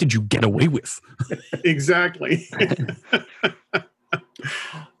crow, what did you get away with? Exactly.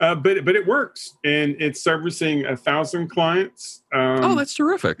 But it works, and it's servicing 1,000 clients. That's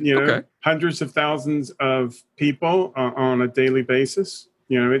terrific. Okay. Hundreds of thousands of people on a daily basis.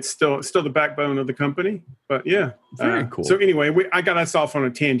 It's still the backbone of the company. But yeah, very cool. So anyway, I got us off on a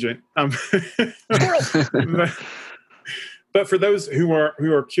tangent. But for those who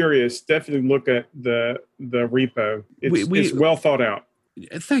are curious, definitely look at the repo. It's well thought out.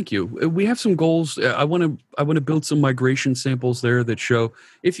 Thank you. We have some goals. I want to build some migration samples there that show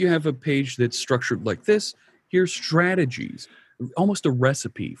if you have a page that's structured like this, here's strategies, almost a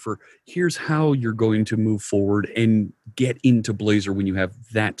recipe for here's how you're going to move forward and get into Blazor when you have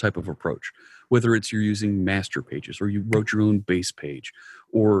that type of approach. Whether it's you're using master pages or you wrote your own base page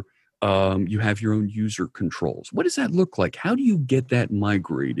or you have your own user controls. What does that look like? How do you get that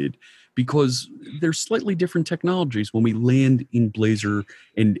migrated? Because there's slightly different technologies when we land in Blazor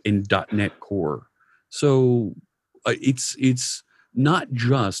and .NET Core. So it's not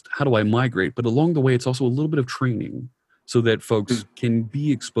just how do I migrate, but along the way, it's also a little bit of training so that folks can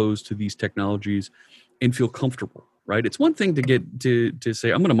be exposed to these technologies and feel comfortable, right? It's one thing to get to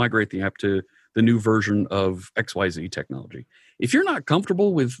say, I'm going to migrate the app to the new version of XYZ technology. If you're not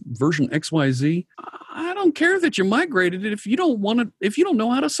comfortable with version XYZ, I don't care that you migrated it if you don't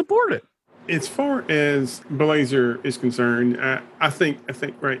know how to support it. As far as Blazor is concerned, I think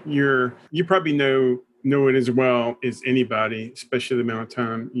right, you probably know it as well as anybody, especially the amount of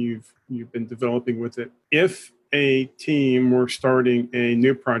time you've been developing with it. If a team were starting a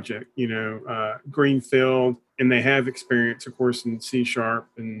new project, greenfield, and they have experience, of course, in C#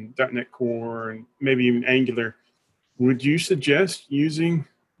 and .NET Core and maybe even Angular, would you suggest using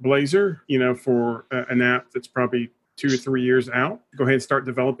Blazor, for an app that's probably 2 or 3 years out? Go ahead and start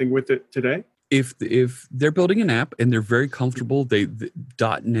developing with it today. If they're building an app and they're very comfortable,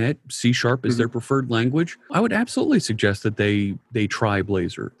 .NET, C# is their preferred language, I would absolutely suggest that they try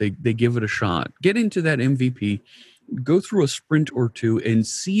Blazor. They give it a shot. Get into that MVP, go through a sprint or two, and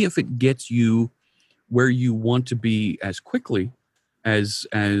see if it gets you where you want to be as quickly as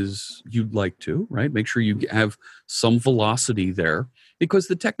you'd like to, right? Make sure you have some velocity there, because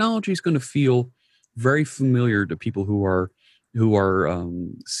the technology is going to feel very familiar to people who are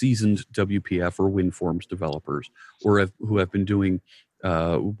seasoned WPF or WinForms developers, or who have been doing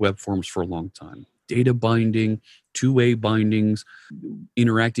web forms for a long time. Data binding, two-way bindings,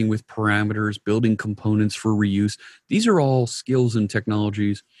 interacting with parameters, building components for reuse. These are all skills and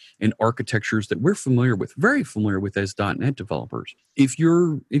technologies and architectures that we're very familiar with as .NET developers. If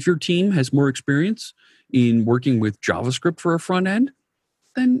your team has more experience in working with JavaScript for a front end,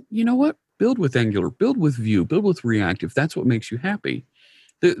 then you know what? Build with Angular, build with Vue, build with React, if that's what makes you happy.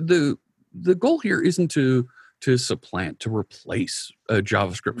 The goal here isn't to supplant, to replace a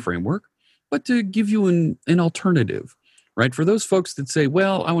JavaScript framework, but to give you an alternative, right? For those folks that say,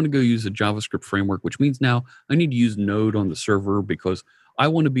 well, I want to go use a JavaScript framework, which means now I need to use Node on the server because I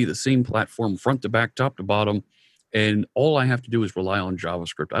want to be the same platform front to back, top to bottom, and all I have to do is rely on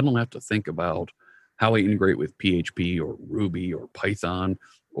JavaScript. I don't have to think about how I integrate with PHP or Ruby or Python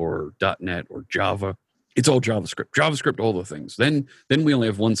or .NET or Java. It's all JavaScript, all the things. Then we only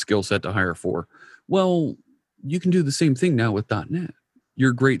have one skill set to hire for. Well, you can do the same thing now with .NET.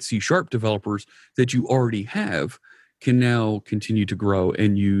 Your great C# developers that you already have can now continue to grow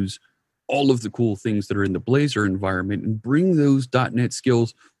and use all of the cool things that are in the Blazor environment and bring those .NET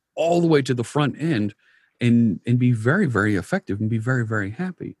skills all the way to the front end and be very, very effective and be very, very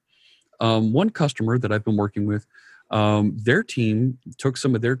happy. One customer that I've been working with, their team took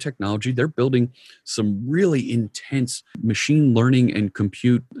some of their technology. They're building some really intense machine learning and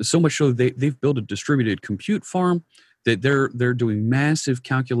compute, so much so they've built a distributed compute farm that they're doing massive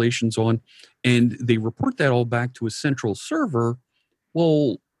calculations on, and they report that all back to a central server.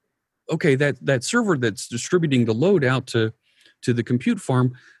 Well, okay, that server that's distributing the load out to the compute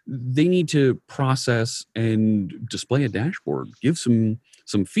farm, they need to process and display a dashboard, give some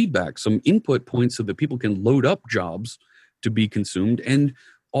feedback, some input points so that people can load up jobs to be consumed, and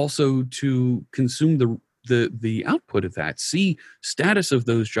also to consume the output of that, see status of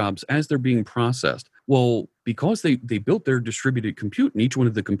those jobs as they're being processed. Well, because they built their distributed compute in each one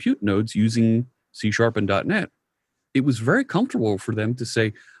of the compute nodes using C# and .NET, it was very comfortable for them to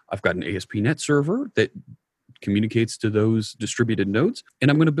say, I've got an ASP.NET server that communicates to those distributed nodes, and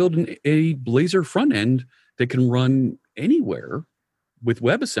I'm going to build a Blazor front end that can run anywhere with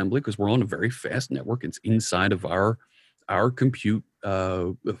WebAssembly, because we're on a very fast network. It's inside of our compute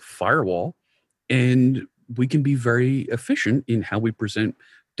firewall, and we can be very efficient in how we present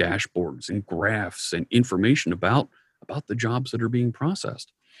dashboards and graphs and information about the jobs that are being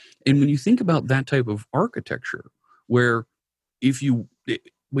processed. And when you think about that type of architecture, where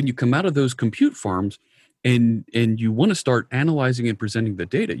when you come out of those compute farms and you want to start analyzing and presenting the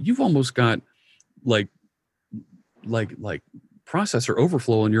data, you've almost got like processor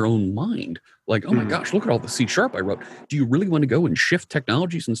overflow in your own mind. Like, oh my gosh, look at all the C# I wrote. Do you really want to go and shift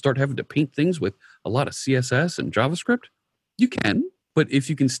technologies and start having to paint things with a lot of CSS and JavaScript? You can, but if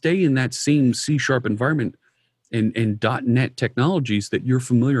you can stay in that same C# environment and .NET technologies that you're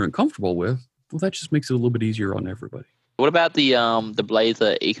familiar and comfortable with, well, that just makes it a little bit easier on everybody. What about the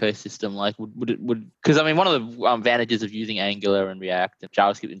Blazor ecosystem? Like, would because I mean, one of the advantages of using Angular and React and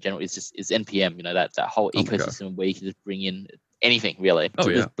JavaScript in general is NPM. You know, that whole ecosystem where you can just bring in anything really.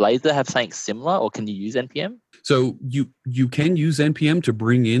 Does Blazor have something similar, or can you use NPM? So you can use NPM to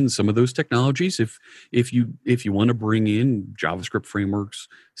bring in some of those technologies. If you want to bring in JavaScript frameworks,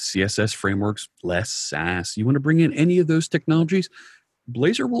 CSS frameworks, less Sass, you want to bring in any of those technologies,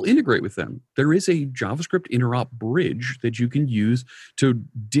 Blazor will integrate with them. There is a JavaScript interop bridge that you can use to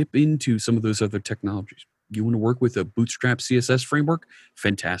dip into some of those other technologies. You want to work with a Bootstrap CSS framework?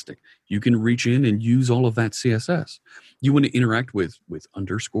 Fantastic. You can reach in and use all of that CSS. You want to interact with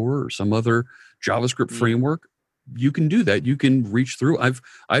Underscore or some other JavaScript framework? You can do that. You can reach through.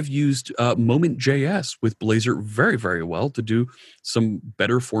 I've used Moment.js with Blazor very, very well to do some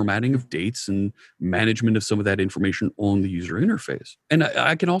better formatting of dates and management of some of that information on the user interface. And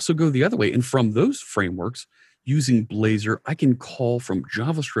I can also go the other way. And from those frameworks, using Blazor, I can call from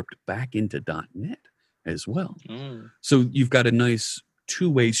JavaScript back into .NET as well. So you've got a nice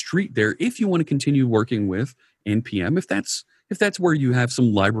two-way street there if you want to continue working with NPM. If that's where you have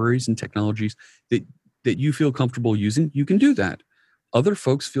some libraries and technologies that you feel comfortable using, you can do that. Other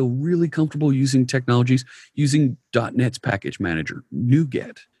folks feel really comfortable using technologies, using .NET's package manager,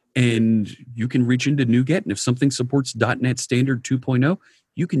 NuGet. And you can reach into NuGet, and if something supports .NET Standard 2.0,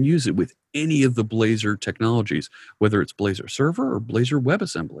 you can use it with any of the Blazor technologies, whether it's Blazor Server or Blazor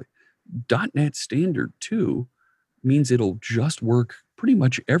WebAssembly. .NET Standard 2 means it'll just work pretty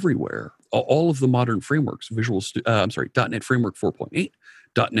much everywhere. All of the modern frameworks, .NET Framework 4.8,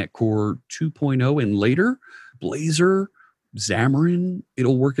 .NET Core 2.0 and later, Blazor, Xamarin,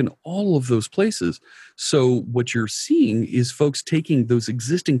 it'll work in all of those places. So what you're seeing is folks taking those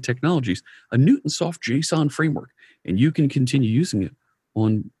existing technologies, a Newtonsoft JSON framework, and you can continue using it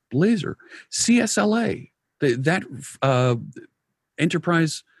on Blazor. CSLA, that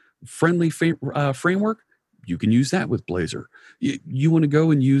enterprise-friendly framework, you can use that with Blazor. You want to go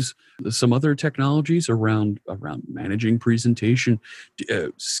and use some other technologies around managing presentation,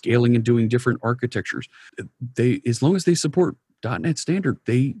 scaling and doing different architectures. As long as they support .NET Standard,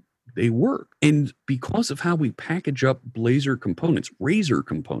 they work. And because of how we package up Blazor components, Razor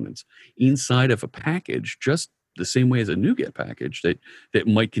components, inside of a package, just the same way as a NuGet package that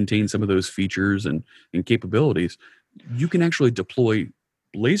might contain some of those features and capabilities, you can actually deploy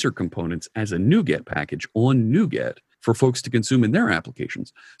Blazor components as a NuGet package on NuGet for folks to consume in their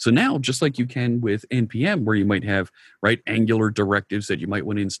applications. So now, just like you can with NPM, where you might have Angular directives that you might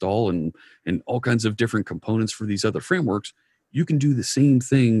want to install and all kinds of different components for these other frameworks, you can do the same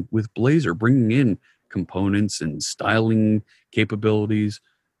thing with Blazor, bringing in components and styling capabilities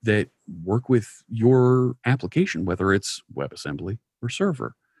that work with your application, whether it's WebAssembly or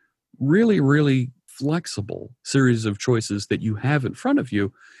Server. Really, really flexible series of choices that you have in front of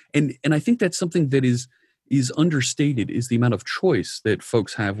you. And I think that's something that is understated, is the amount of choice that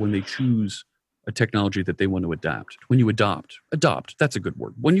folks have when they choose a technology that they want to adopt. When you adopt, that's a good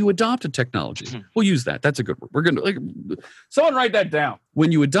word. When you adopt a technology, we'll use that. That's a good word. We're going to, someone write that down.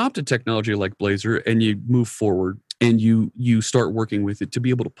 When you adopt a technology like Blazor and you move forward and you start working with it, to be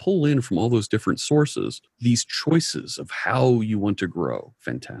able to pull in from all those different sources, these choices of how you want to grow.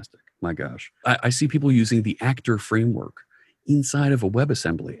 Fantastic. My gosh. I see people using the Actor framework inside of a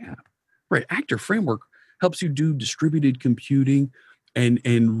WebAssembly app. Right. Actor framework helps you do distributed computing and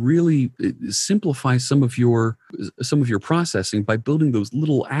really simplify some of your processing by building those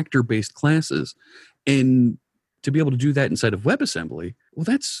little actor-based classes. And to be able to do that inside of WebAssembly, well,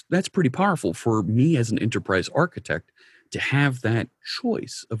 that's pretty powerful for me as an enterprise architect to have that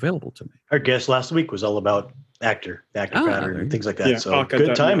choice available to me. Our guest last week was all about Actor pattern and things like that. Yeah, so Akka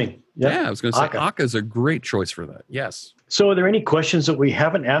good timing. Yeah, I was going to say Akka is a great choice for that. Yes. So are there any questions that we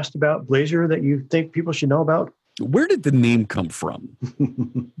haven't asked about Blazor that you think people should know about? Where did the name come from?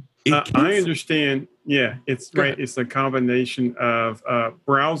 I understand. Yeah, it's right. It's a combination of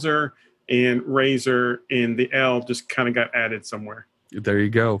browser and Razor, and the L just kind of got added somewhere. There you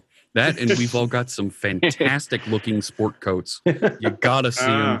go. That, and we've all got some fantastic looking sport coats. You got to see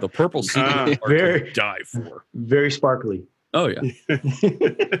them. The purple sequins are to die for. Very sparkly. Oh yeah.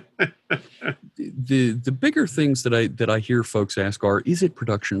 The bigger things that I hear folks ask are, is it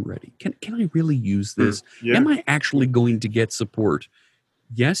production ready? Can I really use this? Yeah. Am I actually going to get support?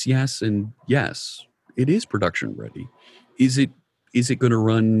 Yes, and yes. It is production ready. Is it going to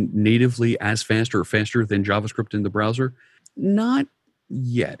run natively as fast or faster than JavaScript in the browser? Not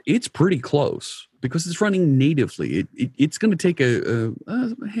yet. It's pretty close because it's running natively. It's going to take a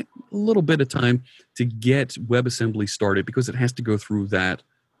little bit of time to get WebAssembly started because it has to go through that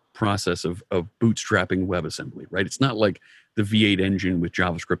process of bootstrapping WebAssembly, right? It's not like the V8 engine with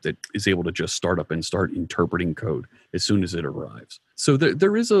JavaScript that is able to just start up and start interpreting code as soon as it arrives. So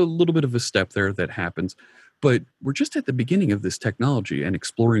there is a little bit of a step there that happens, but we're just at the beginning of this technology and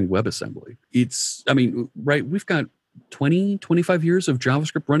exploring WebAssembly. We've got 20, 25 years of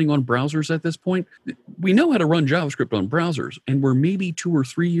JavaScript running on browsers at this point. We know how to run JavaScript on browsers, and we're maybe 2 or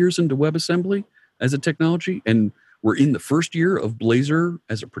 3 years into WebAssembly as a technology, and we're in the first year of Blazor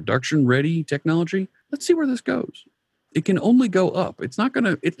as a production-ready technology. Let's see where this goes. it can only go up. It's not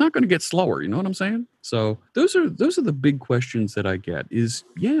gonna get slower. You know what I'm saying? So those are the big questions that I get. Is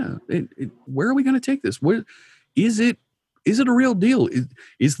where are we going to take this? Where is it? Is it a real deal?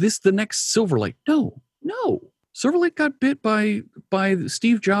 Is this the next Silverlight? No. Silverlight got bit by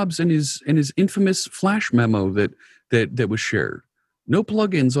Steve Jobs and his infamous flash memo that was shared. No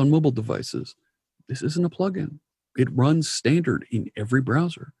plugins on mobile devices. This isn't a plugin. It runs standard in every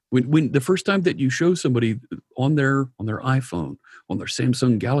browser. When the first time that you show somebody on their iPhone, on their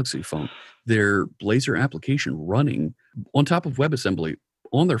Samsung Galaxy phone, their Blazor application running on top of WebAssembly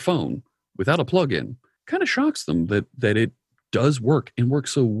on their phone without a plugin, kind of shocks them that it does work and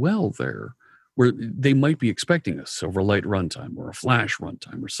works so well there, where they might be expecting a Silverlight runtime or a Flash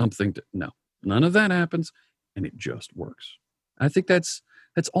runtime or something. No, none of that happens, and it just works. I think that's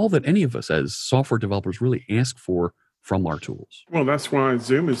all that any of us as software developers really ask for from our tools. Well, that's why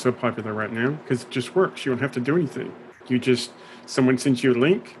Zoom is so popular right now, because it just works. You don't have to do anything. Someone sends you a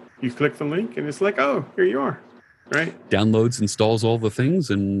link, you click the link, and it's like, oh, here you are, right? Downloads, installs all the things,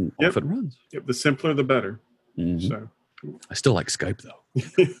 and off it runs. Yep, the simpler, the better. Mm-hmm. So, I still like Skype, though.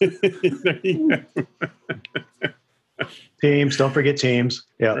 There you go. Teams, don't forget Teams.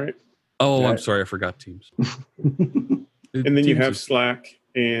 Yeah. Right. Oh, I'm sorry, I forgot Teams. And then you have Slack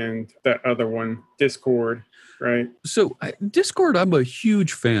and that other one, Discord, right? So Discord, I'm a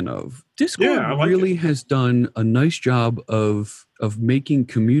huge fan of. Discord really has done a nice job of making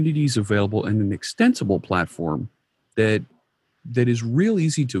communities available and an extensible platform that is real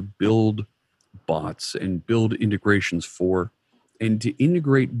easy to build bots and build integrations for, and to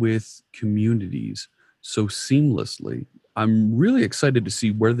integrate with communities so seamlessly. I'm really excited to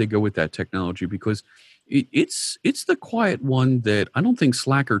see where they go with that technology, because it's the quiet one that I don't think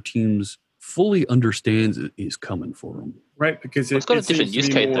Slack or Teams fully understands is coming for them. Right, because it's got a different use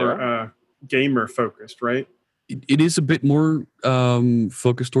case more gamer focused, right? It is a bit more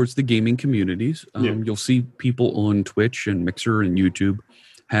focused towards the gaming communities. You'll see people on Twitch and Mixer and YouTube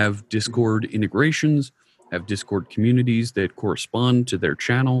have Discord integrations, have Discord communities that correspond to their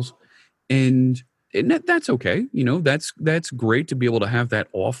channels, and that's okay. You know, that's great to be able to have that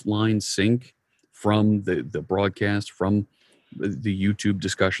offline sync from the broadcast, from the YouTube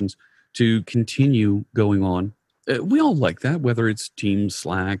discussions, to continue going on. We all like that, whether it's Teams,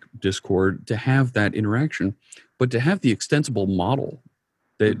 Slack, Discord, to have that interaction, but to have the extensible model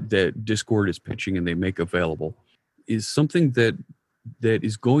that Discord is pitching and they make available is something that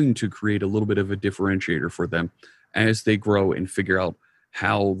is going to create a little bit of a differentiator for them as they grow and figure out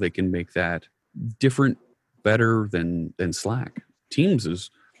how they can make that different, better than Slack. Teams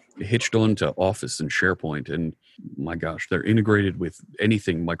is hitched on to Office and SharePoint, and my gosh, they're integrated with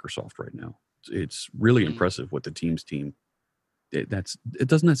anything Microsoft right now. It's really impressive what the Teams team.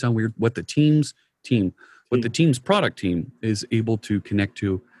 Doesn't that sound weird? What the Teams product team is able to connect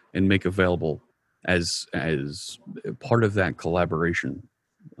to and make available as part of that collaboration.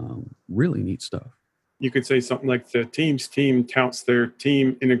 Really neat stuff. You could say something like the Teams team touts their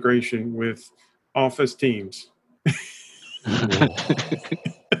team integration with Office Teams.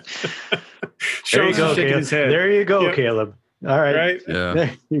 There you go, Caleb. There you go, Caleb. All right.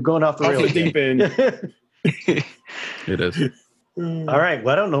 Yeah. You're going off the rails. Deep end. It is. All right.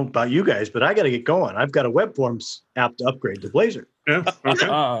 Well, I don't know about you guys, but I got to get going. I've got a web forms app to upgrade to Blazor. Yeah. Okay.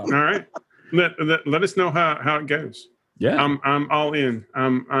 All right. Let us know how it goes. Yeah. I'm all in.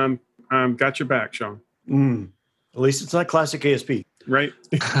 I'm got your back, Sean. At least it's not classic ASP. Right.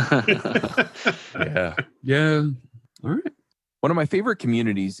 Yeah. All right. One of my favorite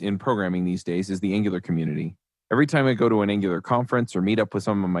communities in programming these days is the Angular community. Every time I go to an Angular conference or meet up with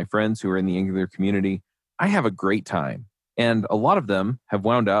some of my friends who are in the Angular community, I have a great time. And a lot of them have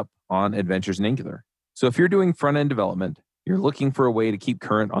wound up on Adventures in Angular. So if you're doing front-end development, you're looking for a way to keep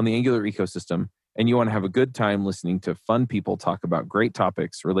current on the Angular ecosystem, and you want to have a good time listening to fun people talk about great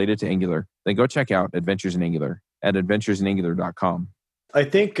topics related to Angular, then go check out Adventures in Angular at adventuresinangular.com. I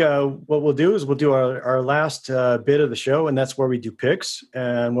think what we'll do is we'll do our last bit of the show, and that's where we do picks.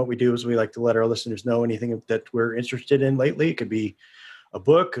 And what we do is we like to let our listeners know anything that we're interested in lately. It could be a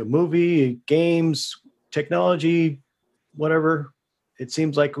book, a movie, games, technology, whatever. It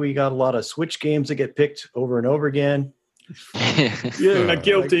seems like we got a lot of Switch games that get picked over and over again. Yeah,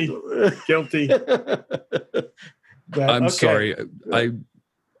 guilty. Guilty. I'm sorry.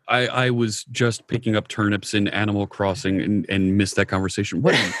 I was just picking up turnips in Animal Crossing and missed that conversation.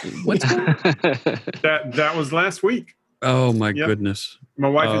 What's going on? That was last week. Oh my goodness. My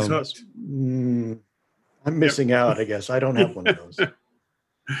wife is hooked. I'm missing out, I guess. I don't have one of those.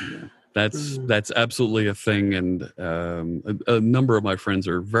 That's absolutely a thing, and a number of my friends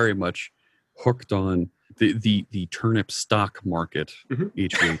are very much hooked on the turnip stock market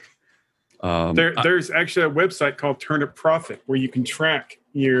each week. There's actually a website called Turnip Profit where you can track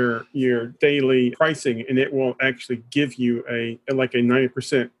your daily pricing, and it will actually give you a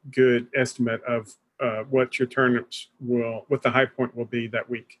 90% good estimate of what your turnips what the high point will be that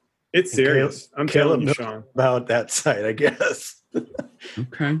week. It's serious. I'm telling you, Sean. About that site, I guess.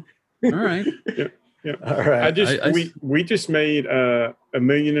 Okay. All right. Yeah. All right. We just made $1.5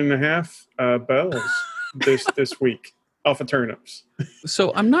 million bells this week off of turnips.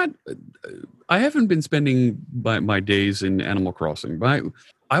 So I haven't been spending my days in Animal Crossing, but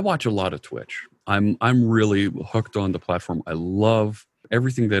I watch a lot of Twitch. I'm really hooked on the platform. I love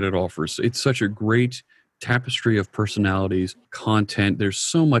everything that it offers. It's such a great tapestry of personalities, content. There's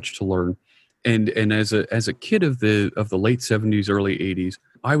so much to learn. And as a kid of the late 70s, early 80s,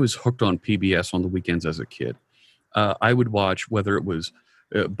 I was hooked on PBS on the weekends as a kid. I would watch whether it was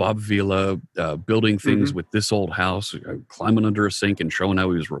Bob Vila building things with This Old House, climbing under a sink and showing how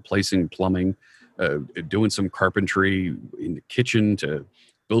he was replacing plumbing, doing some carpentry in the kitchen to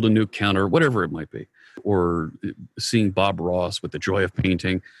build a new counter, whatever it might be, or seeing Bob Ross with The Joy of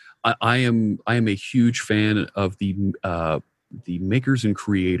Painting. I am a huge fan of the makers and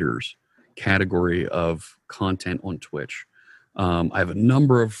creators category of content on Twitch. I have a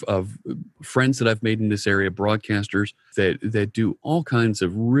number of friends that I've made in this area, broadcasters that do all kinds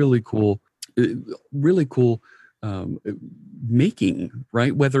of really cool making,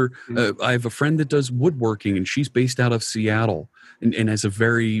 right? Whether I have a friend that does woodworking and she's based out of Seattle and has a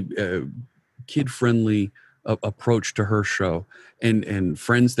very kid-friendly approach to her show, and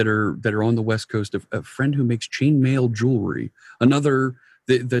friends that are on the West Coast, a friend who makes chainmail jewelry, another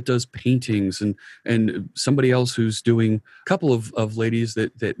that does paintings, and somebody else who's doing a couple of ladies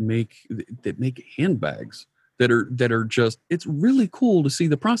that make handbags that are just, it's really cool to see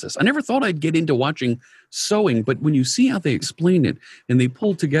the process. I never thought I'd get into watching sewing, but when you see how they explain it and they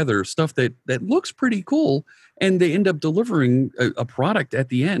pull together stuff that looks pretty cool and they end up delivering a product at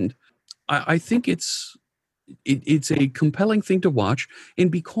the end, I think it's a compelling thing to watch. And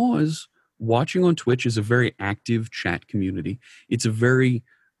because watching on Twitch is a very active chat community, it's a very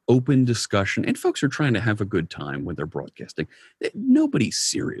open discussion, and folks are trying to have a good time when they're broadcasting. Nobody's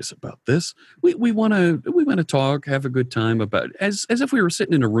serious about this. We want to talk, have a good time about as if we were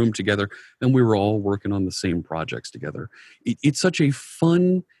sitting in a room together and we were all working on the same projects together. It's such a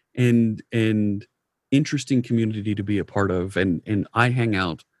fun and interesting community to be a part of, and I hang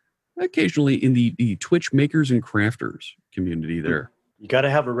out occasionally in the Twitch makers and crafters community there. You got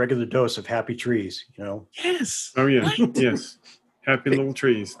to have a regular dose of happy trees, Yes. Oh yeah. Right? Yes. Happy little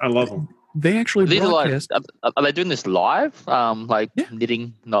trees. I love them. They actually broadcast. Are they doing this live?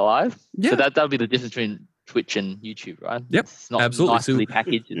 Knitting live? Yeah. So that'll be the difference between Twitch and YouTube, right? Yep. It's not Absolutely. nicely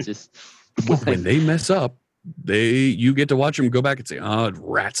packaged. It's just When they mess up, you get to watch them go back and say, "Oh,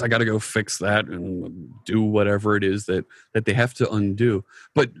 rats! I got to go fix that and do whatever it is that they have to undo."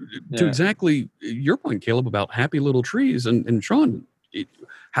 But to exactly your point, Caleb, about happy little trees, and Sean,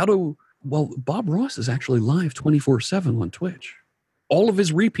 Bob Ross is actually live 24/7 on Twitch. All of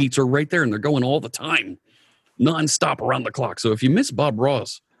his repeats are right there, and they're going all the time, nonstop around the clock. So if you miss Bob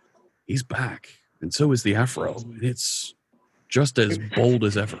Ross, he's back, and so is the Afro. It's just as bold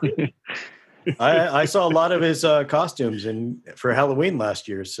as ever. I saw a lot of his costumes for Halloween last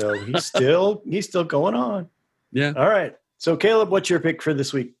year, so he's still going on. Yeah. All right. So Caleb, what's your pick for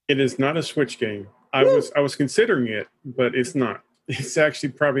this week? It is not a Switch game. I was considering it, but it's not. It's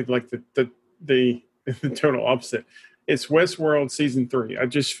actually probably like the total opposite. It's Westworld Season 3. I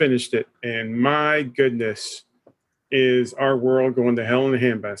just finished it, and my goodness, is our world going to hell in a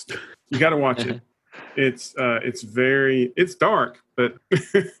handbasket. You got to watch it. It's dark, but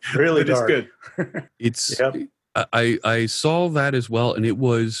Really but dark. It's good. I saw that as well, and it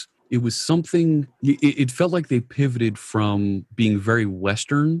was something. It felt like they pivoted from being very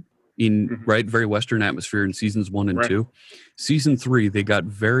Western very Western atmosphere in seasons 1 and 2. Season 3, they got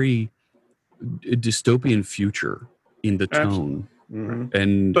very dystopian future in the tone. Mm-hmm.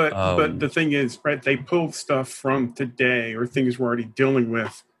 And but the thing is, right, they pulled stuff from today or things we're already dealing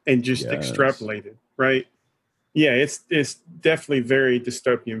with and just extrapolated, right? Yeah, it's definitely very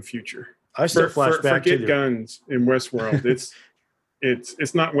dystopian future. I still flash back to forget guns in Westworld.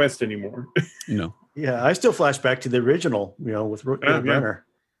 It's not West anymore. No. Yeah, I still flash back to the original, with Brenner.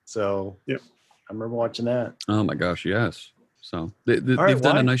 So I remember watching that. Oh my gosh, yes. So they've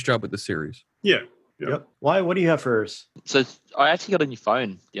done a nice job with the series. Yeah. Yep. Why? What do you have for us? So I actually got a new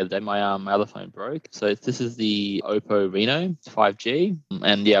phone the other day. My other phone broke. So this is the Oppo Reno 5G,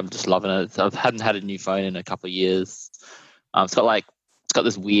 and I'm just loving it. So I hadn't had a new phone in a couple of years. It's got It's got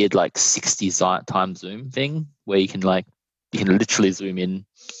this weird like 60 time zoom thing where you can literally zoom in.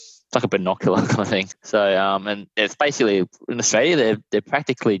 It's like a binocular kind of thing. So and it's basically in Australia they're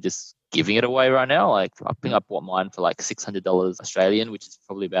practically just giving it away right now. Like I think I bought mine for like $600 Australian, which is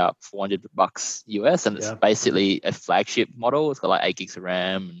probably about $400 US, and it's basically a flagship model. It's got like 8 gigs of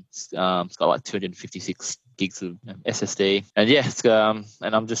RAM, and it's got like 256 gigs of SSD, and it's and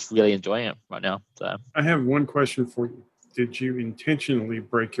I'm just really enjoying it right now. So I have one question for you. Did you intentionally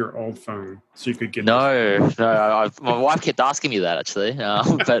break your old phone so you could get? No. My wife kept asking me that actually,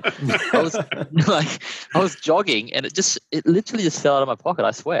 but I was jogging and it literally just fell out of my pocket.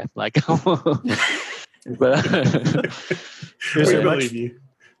 I swear, like. But is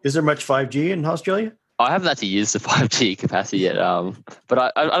there much 5G in Australia? I haven't actually used the 5G capacity yet,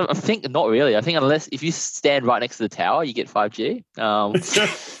 but I think not really. I think if you stand right next to the tower, you get 5G.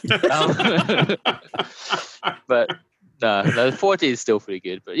 But. No, the 4G is still pretty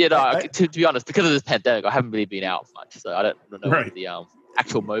good. But to be honest, because of this pandemic, I haven't really been out much. So I don't know what the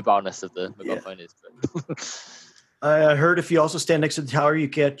actual mobileness of the mobile phone is. But. I heard if you also stand next to the tower, you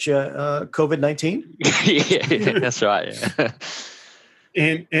catch COVID-19. Yeah, that's right.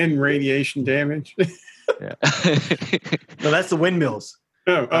 Yeah. And radiation damage. Yeah. No, that's the windmills.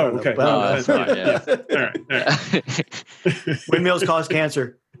 Oh, okay. That's right, yeah. All right. Windmills cause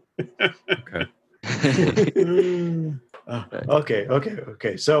cancer. Okay.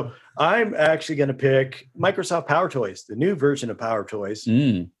 Okay. So I'm actually going to pick Microsoft Power Toys, the new version of Power Toys.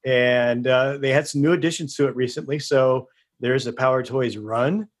 And they had some new additions to it recently. So there's a Power Toys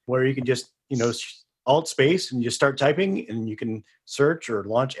Run where you can just, alt space and just start typing and you can search or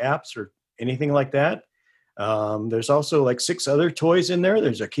launch apps or anything like that. There's also like 6 other toys in there.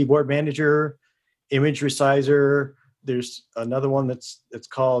 There's a keyboard manager, image resizer. There's another one that's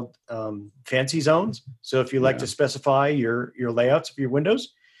called Fancy Zones. So if you like to specify your layouts of your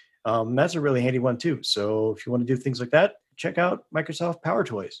windows, that's a really handy one too. So if you want to do things like that, check out Microsoft Power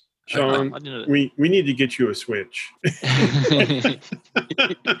Toys. Sean, we need to get you a Switch.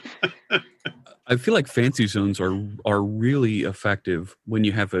 I feel like Fancy Zones are really effective when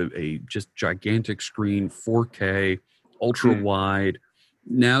you have a just gigantic screen, 4K, ultra wide.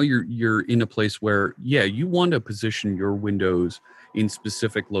 Now you're in a place where you want to position your windows in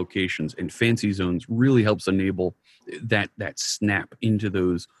specific locations, and Fancy Zones really helps enable that snap into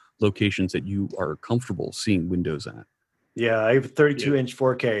those locations that you are comfortable seeing windows at. Yeah, I have 32-inch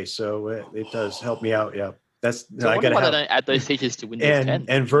 4K, so it does help me out. Yeah, that's so I got to have. They don't add those features to Windows 10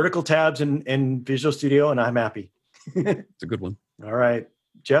 and vertical tabs in Visual Studio, and I'm happy. It's a good one. All right,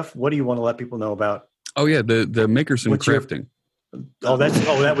 Jeff, what do you want to let people know about? Oh yeah, the Makerson crafting.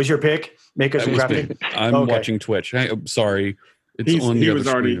 That was your pick? Makerson crafting? I'm watching Twitch. I'm sorry. It's on the other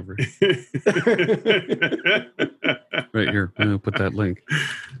screen right here. I'm going to put that link.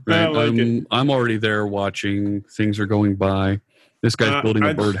 Right. I'm already there watching. Things are going by. This guy's building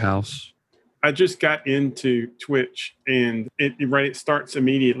a birdhouse. I just got into Twitch, and it starts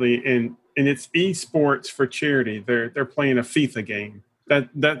immediately, and it's esports for charity. They're playing a FIFA game.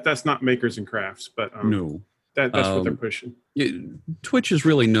 That's not Makers and Crafts, but no. That's what they're pushing. Twitch is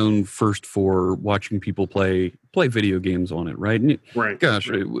really known first for watching people play video games on it, right? Right. Gosh,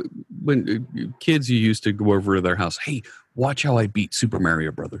 right. When kids, you used to go over to their house. Hey, watch how I beat Super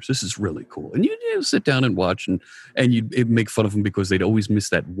Mario Brothers. This is really cool. And you sit down and watch, and you'd make fun of them because they'd always miss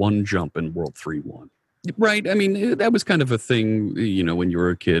that one jump in World 3-1. Right. I mean, that was kind of a thing, when you were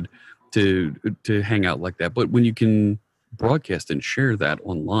a kid to hang out like that. But when you can broadcast and share that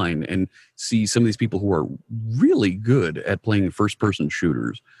online and see some of these people who are really good at playing first-person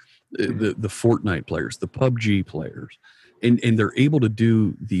shooters, the Fortnite players, the PUBG players, and they're able to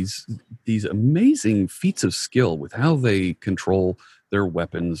do these amazing feats of skill with how they control their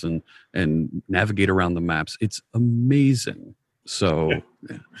weapons and navigate around the maps. It's amazing. So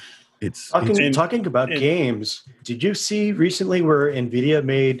it's talking about games. Did you see recently where NVIDIA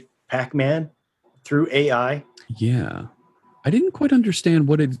made Pac-Man through AI? Yeah. I didn't quite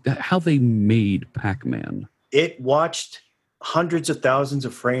understand how they made Pac-Man. It watched hundreds of thousands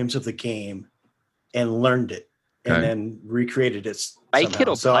of frames of the game and learned it, and then recreated it. Make it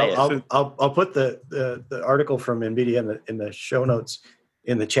or play it. I'll put the article from NVIDIA in the show notes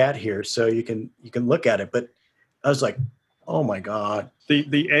in the chat here, so you can look at it. But I was like, oh my god,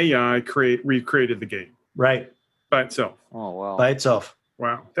 the AI recreated the game right by itself. Oh wow, by itself.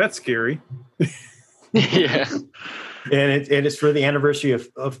 Wow, that's scary. Yeah. And it's for the anniversary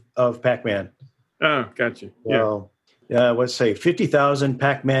of Pac-Man. Oh, gotcha. Well, let's say 50,000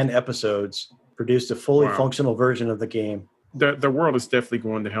 Pac-Man episodes produced a fully functional version of the game. The world is definitely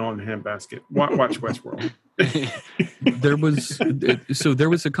going to hell in a handbasket. Watch Westworld. There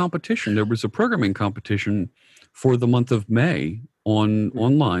was a competition. There was a programming competition for the month of May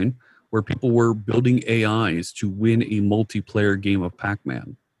online where people were building AIs to win a multiplayer game of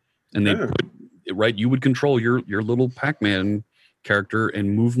Pac-Man. And they you would control your little Pac-Man character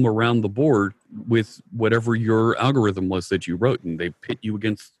and move them around the board with whatever your algorithm was that you wrote, and they pit you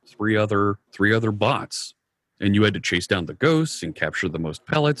against three other bots, and you had to chase down the ghosts and capture the most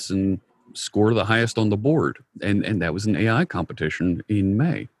pellets and score the highest on the board. And that was an AI competition in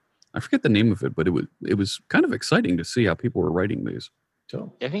May. I forget the name of it, but it was kind of exciting to see how people were writing these.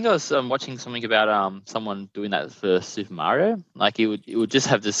 So Yeah, I think I was watching something about someone doing that for Super Mario. Like it would just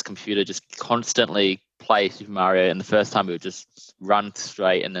have this computer just constantly play Super Mario, and the first time it would just run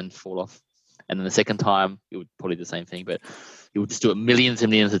straight and then fall off, and then the second time it would probably do the same thing, but it would just do it millions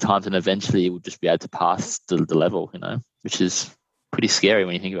and millions of times, and eventually it would just be able to pass the level, which is pretty scary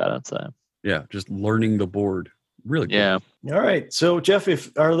when you think about it. So yeah, just learning the board. Really cool. Yeah. all right. So Jeff,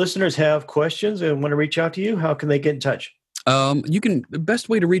 if our listeners have questions and want to reach out to you, how can they get in touch? The best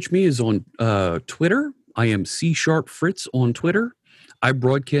way to reach me is on Twitter. I am C# Fritz on Twitter. I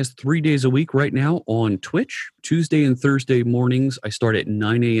broadcast 3 days a week right now on Twitch. Tuesday and Thursday mornings, I start at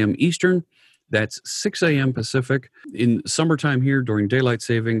 9 a.m. Eastern. That's 6 a.m. Pacific. In summertime here during daylight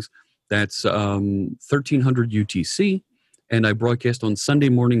savings, that's 1300 UTC. And I broadcast on Sunday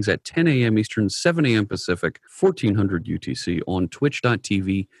mornings at 10 a.m. Eastern, 7 a.m. Pacific, 1400 UTC on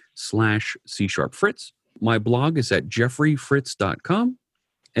twitch.tv/C# Fritz. My blog is at jeffreyfritz.com.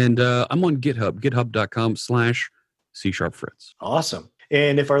 And I'm on GitHub, github.com/C# Fritz. Awesome.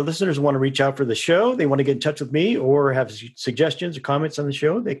 And if our listeners want to reach out for the show, they want to get in touch with me or have suggestions or comments on the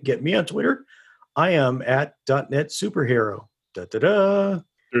show, they can get me on Twitter. I am at .NET Superhero.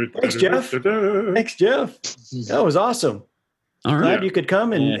 Thanks, Jeff. Thanks, Jeff. That was awesome. All right. Glad you could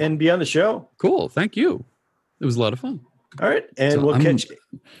come and be on the show. Cool. Thank you. It was a lot of fun. All right. And So we'll catch you.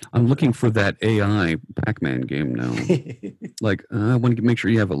 I'm looking for that AI Pac-Man game now. I want to make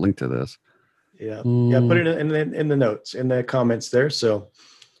sure you have a link to this. Yeah. Put it in the notes, in the comments there. So,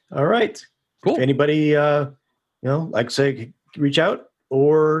 all right. Cool. If anybody, say, reach out,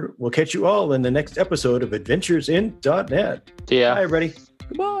 or we'll catch you all in the next episode of Adventures in .NET. Yeah. Bye, everybody.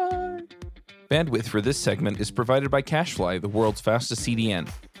 Goodbye. Bandwidth for this segment is provided by CacheFly, the world's fastest CDN.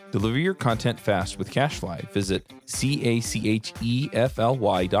 Deliver your content fast with CacheFly. Visit CacheFly.com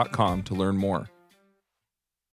to learn more.